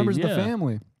possible many, members of the yeah.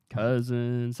 family.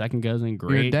 Cousin, second cousin,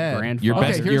 great dad. grandfather. your Okay,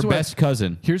 best, here's your what- best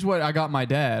cousin. Here's what I got my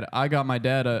dad. I got my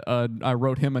dad. I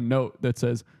wrote him a note that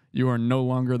says, "You are no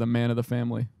longer the man of the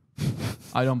family."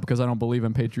 because I don't believe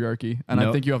in patriarchy, and I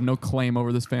Nope. think you have no claim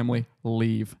over this family.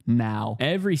 Leave now.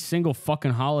 Every single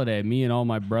fucking holiday, me and all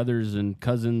my brothers and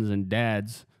cousins and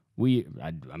dads,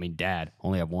 I mean, dad,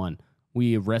 only have one.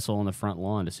 We wrestle on the front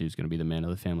lawn to see who's going to be the man of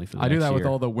the family for the I do next that with year.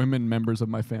 all the women members of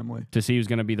my family To see who's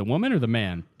going to be the woman or the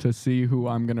man. to see who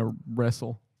I'm gonna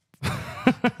wrestle.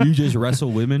 You just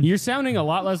wrestle women. You're sounding a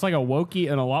lot less like a wokey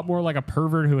and a lot more like a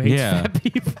pervert who hates Yeah. fat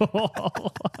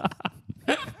people.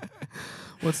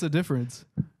 What's the difference?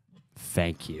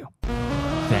 Thank you.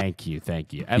 Thank you.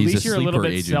 Thank you. At He's a least you're a little sleeper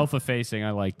bit agent. self-effacing.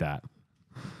 I like that.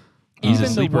 He's a Even the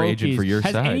sleeper agent wokies- for your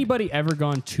Has side. anybody ever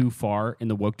gone too far in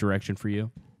the woke direction for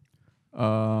you?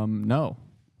 No.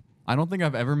 I don't think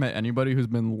I've ever met anybody who's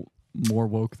been more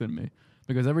woke than me.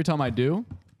 Because every time I do,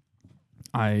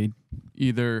 I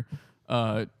either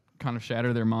kind of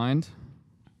shatter their mind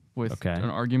with Okay. an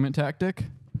argument tactic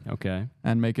Okay.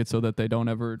 and make it so that they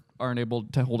aren't able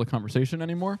to hold a conversation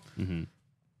anymore,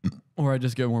 or I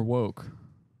just get more woke.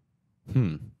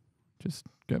 Just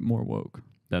get more woke.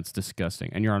 That's disgusting.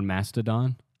 And you're on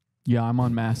Mastodon? Yeah, I'm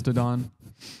on Mastodon.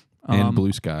 and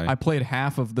Blue Sky. I played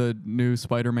half of the new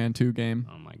Spider-Man 2 game.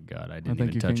 Oh my god, I I didn't think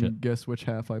even you touch can it. guess which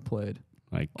half I played.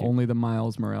 Like, Only the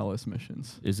Miles Morales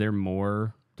missions. is there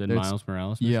more than There's- Miles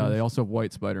Morales? Yeah, missions? they also have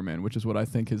White Spider-Man, which is what I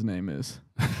think his name is.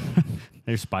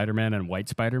 There's Spider-Man and White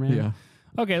Spider-Man. Yeah.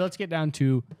 Okay, let's get down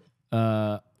to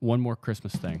one more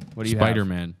Christmas thing. What do you have?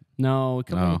 Spider-Man. No,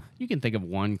 Oh. you can think of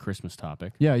one Christmas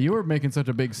topic. Yeah, you were making such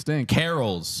a big stink.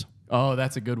 Carols. Oh,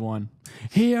 that's a good one.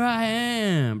 Here I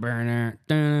am, burner,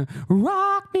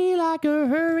 rock me like a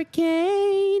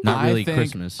hurricane. Not really I think,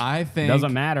 Christmas. I think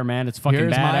Doesn't matter, man. It's fucking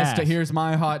badass. here's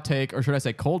my hot take, or should I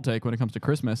say cold take when it comes to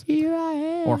Christmas, Here I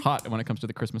am. or hot when it comes to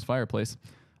the Christmas fireplace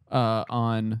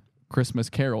on Christmas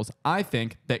carols. I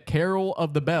think that Carol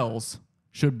of the Bells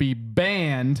should be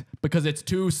banned because it's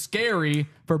too scary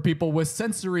for people with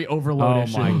sensory overload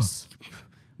Oh my- issues.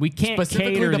 we can't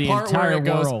Specifically, cater the the part where entire it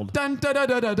goes world. dun da da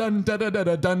da da dun da da da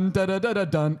da dun da da da da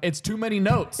dun. It's too many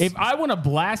notes. If I want to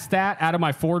blast that out of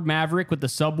my Ford Maverick with the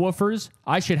subwoofers,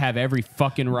 I should have every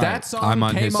fucking right. that song I'm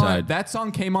on came his on. side. That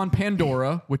song came on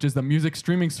Pandora, which is the music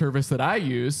streaming service that I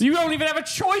use. You don't even have a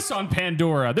choice on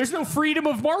Pandora. There's no freedom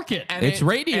of market. And It's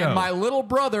radio. And my little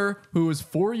brother, who is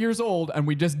 4 years old, and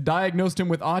we just diagnosed him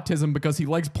with autism because he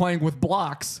likes playing with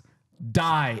blocks,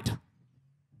 died.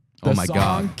 Oh my song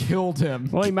God. killed him.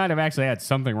 Well, he might have actually had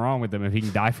something wrong with him if he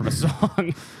can die from a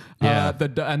song. Yeah.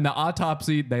 And the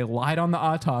autopsy, they lied on the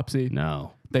autopsy.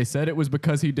 No. They said it was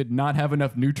because he did not have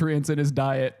enough nutrients in his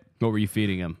diet. What were you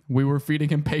feeding him? We were feeding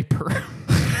him paper.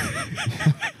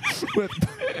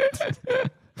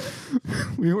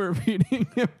 We were feeding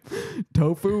him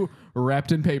tofu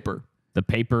wrapped in paper. The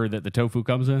paper that the tofu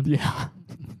comes in? Yeah.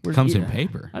 Comes in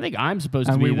paper. I think I'm supposed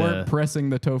And to be we weren't pressing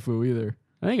the tofu either.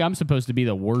 I think I'm supposed to be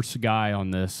the worst guy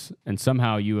on this, and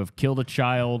somehow you have killed a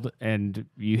child, and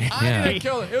you. I didn't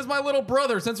kill it. It was my little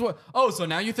brother. Since what? Oh, so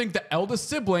now you think the eldest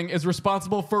sibling is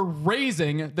responsible for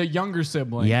raising the younger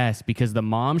sibling? Yes, because the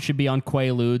mom should be on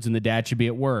Quaaludes and the dad should be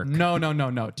at work. No.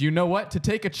 Do you know what?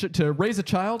 To raise a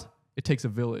child, it takes a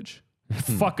village.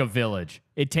 Fuck a village.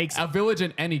 It takes A village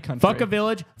in any country. fuck a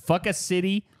village, fuck a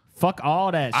city, fuck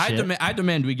all that shit. I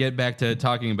demand we get back to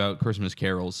talking about Christmas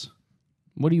carols.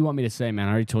 What do you want me to say, man?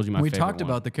 I already told you my We favorite talked one.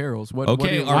 about the carols. What?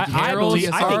 Okay, what are I carols believe-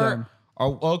 I think-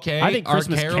 okay? I think are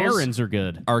Christmas carols, Karens are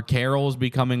good. Are carols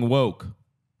becoming woke?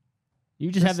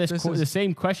 You just have This is- the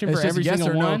same question It's for just every yes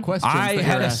single or no one. questions. I that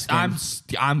had you're a.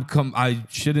 asking. I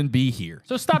shouldn't be here.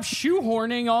 So stop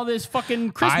shoehorning all this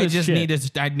fucking Christmas I just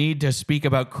shit. need to speak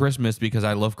about Christmas because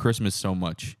I love Christmas so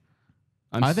much.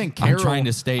 I think I'm Carol, trying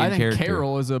to stay in I think character.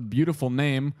 Carol is a beautiful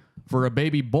name for a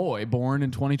baby boy born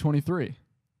in 2023.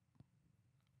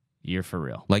 You're for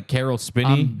real. Like Carol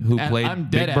Spinney, who And played I'm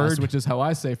Big dead Bird. ass, which is how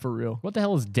I say for real. What the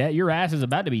hell is dead? Your ass is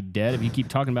about to be dead if you keep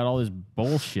talking about all this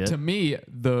bullshit. To me,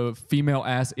 the female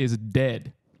ass is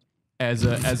dead as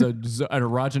an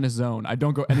erogenous zone. I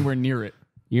don't go anywhere near it.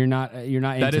 You're not That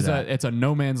into is that. it's a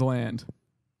no man's land.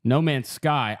 No Man's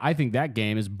Sky. I think that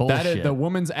game is bullshit. That is the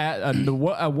woman's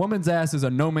a woman's ass is a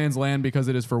no man's land because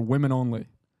it is for women only.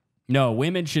 No,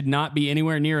 women should not be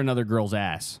anywhere near another girl's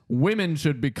ass, Women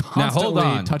should be Now, hold constantly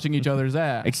on. touching each other's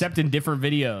ass. except in different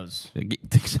videos.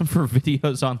 Except for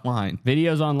videos online.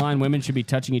 Videos online, women should be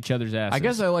touching each other's asses. I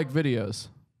guess I like videos.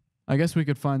 I guess we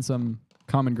could find some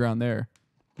common ground there.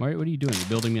 What are you doing? You're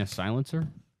building me a silencer?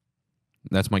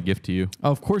 That's my gift to you.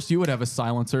 Of course, you would have a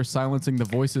silencer silencing the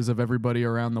voices of everybody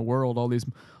around the world. All these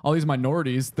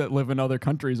minorities that live in other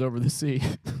countries over the sea.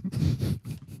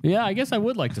 Yeah, I guess I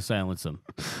would like to silence them.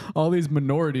 All these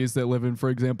minorities that live in, for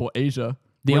example, Asia,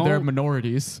 The where they're only-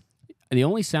 minorities. The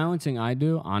only silencing I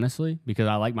do, honestly, because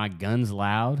I like my guns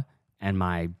loud and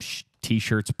my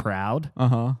t-shirts proud,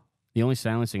 the only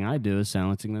silencing I do is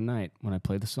silencing the night when I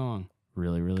play the song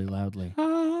really, really loudly.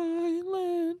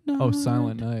 Oh,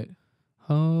 Silent Night.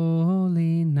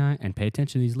 Holy night. And pay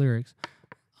attention to these lyrics.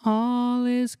 All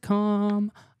is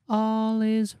calm, all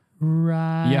is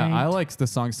right. Yeah, I like the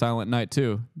song Silent Night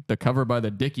too. The cover by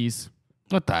the Dickies.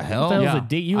 What the hell? That was a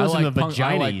dick. You I listen to punk,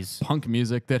 I like vaginas. punk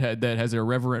music that has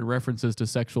irreverent references to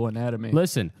sexual anatomy.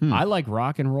 Listen, I like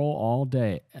rock and roll all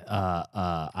day.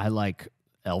 I like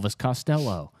Elvis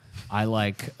Costello. I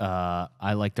like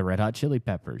the Red Hot Chili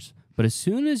Peppers. But as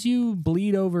soon as you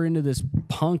bleed over into this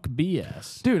punk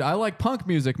BS, Dude, I like punk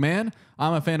music, man.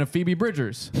 I'm a fan of Phoebe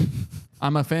Bridgers.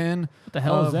 I'm a fan. what the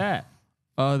hell is that?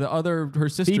 Her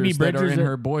sisters that are Bridgers in are-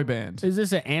 her boy band. Is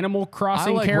this an Animal I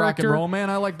Crossing like character? rock and roll, man.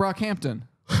 I like Brockhampton.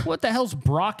 What the hell's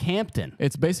Brockhampton?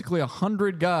 It's basically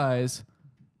 100 guys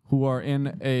who are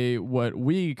in a what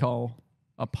we call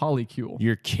a polycule.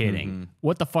 You're kidding.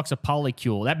 What the fuck's a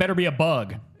polycule? That better be a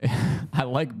bug. I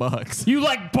like bugs. You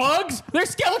like bugs? Their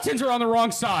skeletons are on the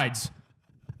wrong sides.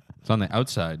 It's on the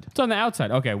outside. It's on the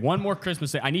outside. Okay, one more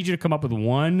Christmas thing. I need you to come up with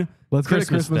one Let's Christmas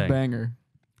get a Christmas thing. banger.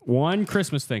 One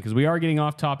Christmas thing, because we are getting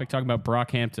off topic talking about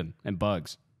Brockhampton and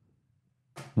bugs.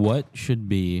 What should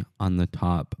be on the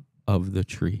top of the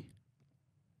tree?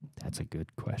 That's a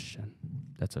good question.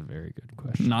 That's a very good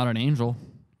question. Not an angel.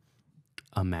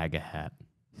 A MAGA hat.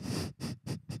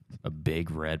 A big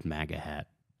red MAGA hat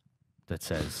that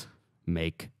says,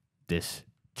 make this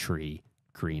tree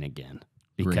green again.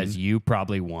 Because you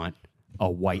probably want a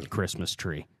white Christmas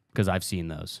tree, because I've seen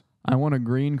those. I want a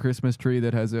green Christmas tree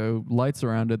that has lights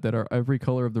around it that are every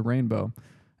color of the rainbow.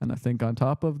 And I think on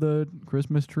top of the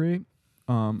Christmas tree,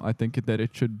 I think that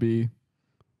it should be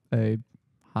a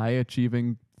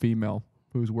high-achieving female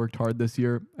who's worked hard this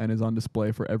year and is on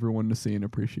display for everyone to see and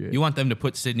appreciate. You want them to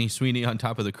put Sydney Sweeney on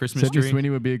top of the Christmas Sydney tree? Sweeney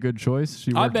would be a good choice.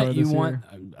 She I worked bet hard you this want.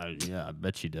 year. Yeah, I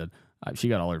bet she did. She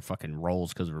got all her fucking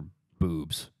rolls because of her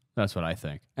boobs. That's what I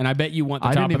think. And I bet you want the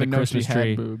I top didn't of the even know she Christmas tree.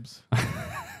 had boobs.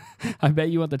 I bet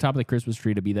you want the top of the Christmas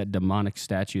tree to be that demonic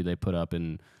statue they put up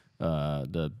in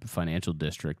the financial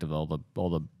district of all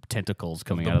the tentacles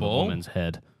coming the out of the bull? woman's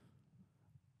head.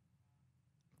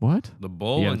 What? The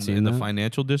bull You haven't in, seen in the that?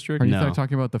 financial district? Are you No.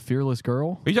 talking about the fearless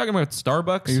girl? Are you talking about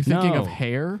Starbucks? Are you thinking No. of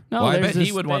hair? No, Well, I there's bet he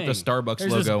this would want the thing. Starbucks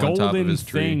There's logo this on top of golden his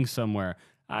tree. thing somewhere.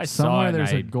 I saw Somewhere it.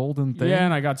 there's and a golden thing. Yeah,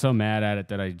 and I got so mad at it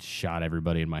that I shot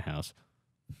everybody in my house.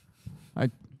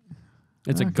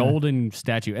 It's a Okay. golden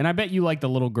statue, and I bet you like the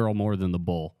little girl more than the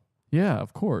bull. Yeah,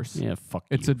 of course. Yeah, fuck.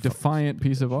 It's you. a defiant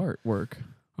piece of artwork.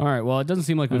 All right. Well, it doesn't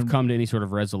seem like we've come to any sort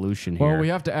of resolution here. Well, we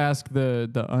have to ask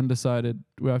the undecided.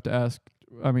 We have to ask.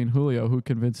 I mean, Julio, who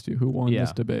convinced you? Who won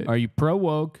this debate? Are you pro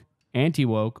woke, anti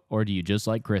woke, or do you just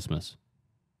like Christmas?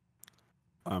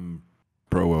 I'm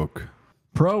pro woke.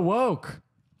 Pro woke.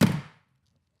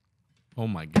 Oh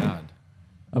my God.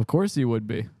 Of course you would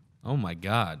be. Oh my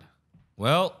God.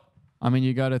 Well, I mean,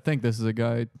 you got to think this is a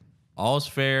guy. all's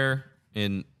fair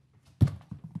in.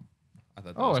 I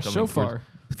thought that Oh, a was coming shofar.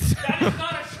 That is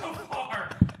not a shofar.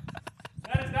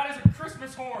 That is a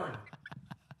Christmas horn.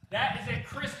 That is a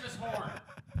Christmas horn.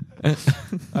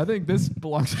 I think this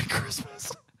belongs to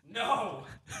Christmas. No.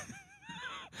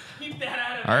 Keep that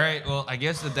out of All right. Well, I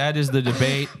guess that is the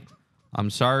debate. I'm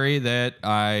sorry that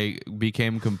I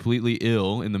became completely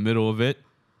ill in the middle of it,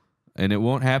 and it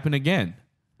won't happen again.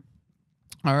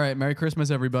 All right. Merry Christmas,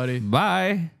 everybody.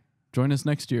 Bye. Join us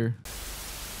next year.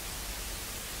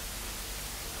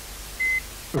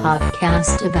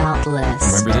 Podcast about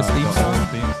list. Remember this theme song?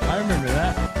 I remember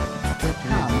that.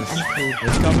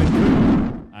 It's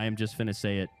coming. I am just finna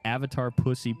say it. Avatar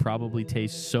pussy probably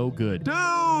tastes so good.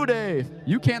 Dude, Dave,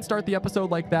 you can't start the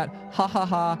episode like that. Ha ha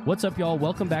ha. What's up, y'all?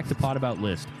 Welcome back to Pod About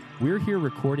List. We're here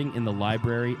recording in the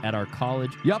library at our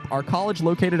college. Yup, our college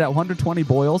located at 120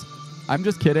 Boyles. I'm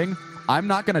just kidding. I'm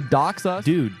not going to dox us.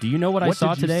 Dude, do you know what I What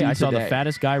saw did you today? see I saw the today?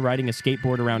 fattest guy riding a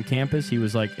skateboard around campus. He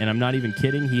was like, and I'm not even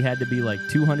kidding, he had to be like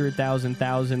 200,000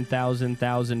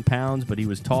 pounds, but he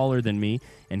was taller than me,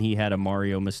 and he had a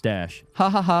Mario mustache. Ha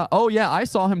ha ha. Oh, yeah, I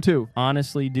saw him too.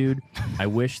 Honestly, dude, I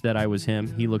wish that I was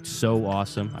him. He looked so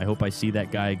awesome. I hope I see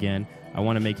that guy again. I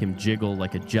want to make him jiggle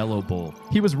like a Jello bowl.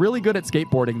 He was really good at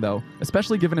skateboarding, though,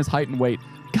 especially given his height and weight.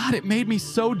 God, it made me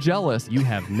so jealous. You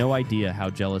have no idea how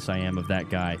jealous I am of that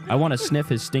guy. I want to sniff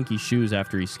his stinky shoes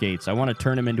after he skates. I want to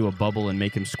turn him into a bubble and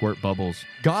make him squirt bubbles.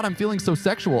 God, I'm feeling so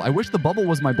sexual. I wish the bubble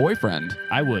was my boyfriend.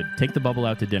 I would. Take the bubble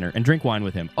out to dinner and drink wine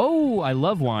with him. Oh, I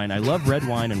love wine. I love red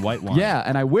wine and white wine. Yeah,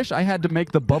 and I wish I had to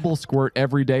make the bubble squirt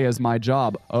every day as my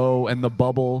job. Oh, and the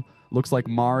bubble looks like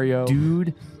Mario.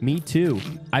 Dude, me too.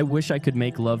 I wish I could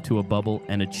make love to a bubble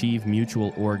and achieve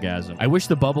mutual orgasm. I wish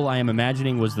the bubble I am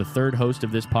imagining was the third host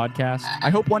of this podcast. I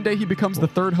hope one day he becomes the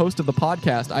third host of the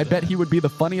podcast. I bet he would be the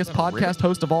funniest podcast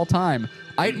host of all time.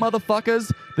 Aight, motherfuckers,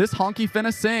 this honky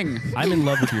finna sing. I'm in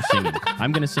love with your singing.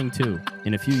 I'm going to sing too.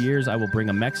 In a few years, I will bring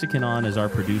a Mexican on as our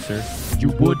producer. You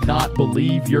would not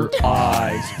believe your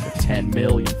eyes. 10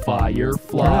 million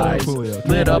fireflies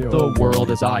lit up the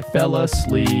world as I fell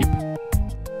asleep.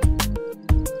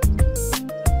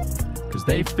 Cause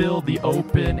they fill the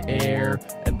open air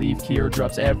and leave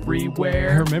teardrops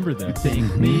everywhere. I remember that. You'd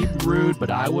think me rude, but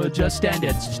I would just stand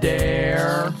and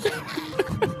stare.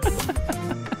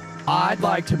 I'd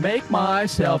like to make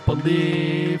myself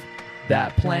believe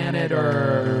that planet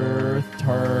Earth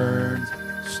turns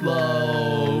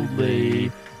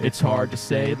slowly. It's hard to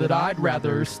say that I'd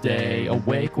rather stay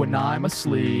awake when I'm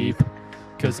asleep,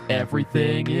 'cause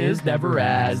everything is never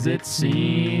as it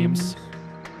seems.